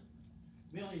fine.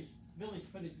 Billy's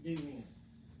put his due in.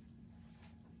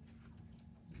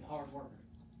 The hard worker.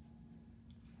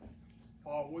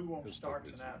 Paul, we won't start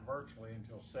tonight virtually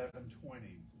until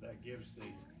 7:20. That gives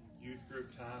the youth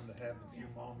group time to have a few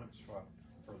moments for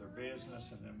their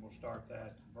business, and then we'll start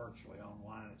that virtually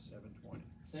online at 7:20.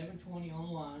 7:20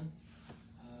 online,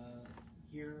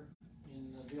 here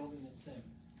in the building at 7.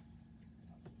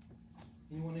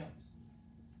 Anyone else?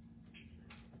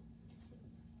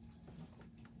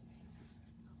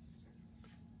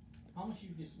 How much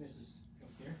you dismiss us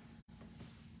up here?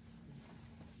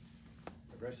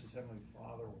 Gracious Heavenly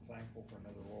Father, we're thankful for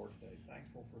another Lord's Day.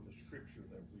 Thankful for the scripture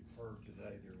that we've heard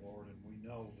today, dear Lord, and we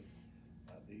know that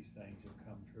these things have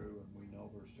come true, and we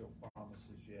know there's still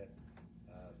promises yet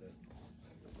that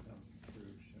will come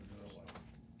true sooner or later.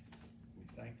 We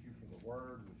thank you for the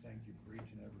Word. We thank you for each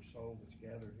and every soul that's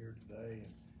gathered here today, and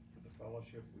for the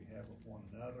fellowship we have with one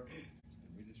another. And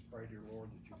we just pray, dear Lord,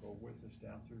 that you go with us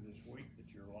down through this week, that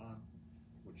your light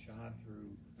would shine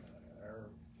through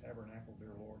our tabernacle,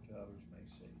 dear Lord, to others may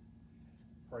see.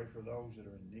 Pray for those that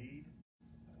are in need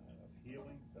of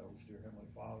healing, those, dear Heavenly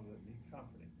Father, that need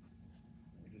company.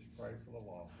 And we just pray for the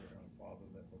lost, dear Heavenly Father,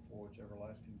 that before it's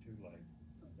everlasting too late,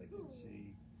 they can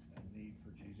see a need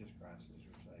for Jesus Christ as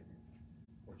their Savior.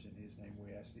 For it's in His name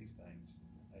we ask these things.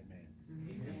 Amen.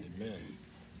 Amen. Amen.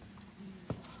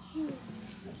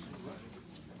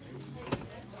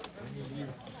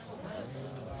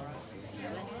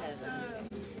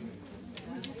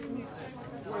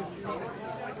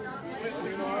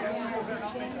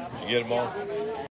 You get them all?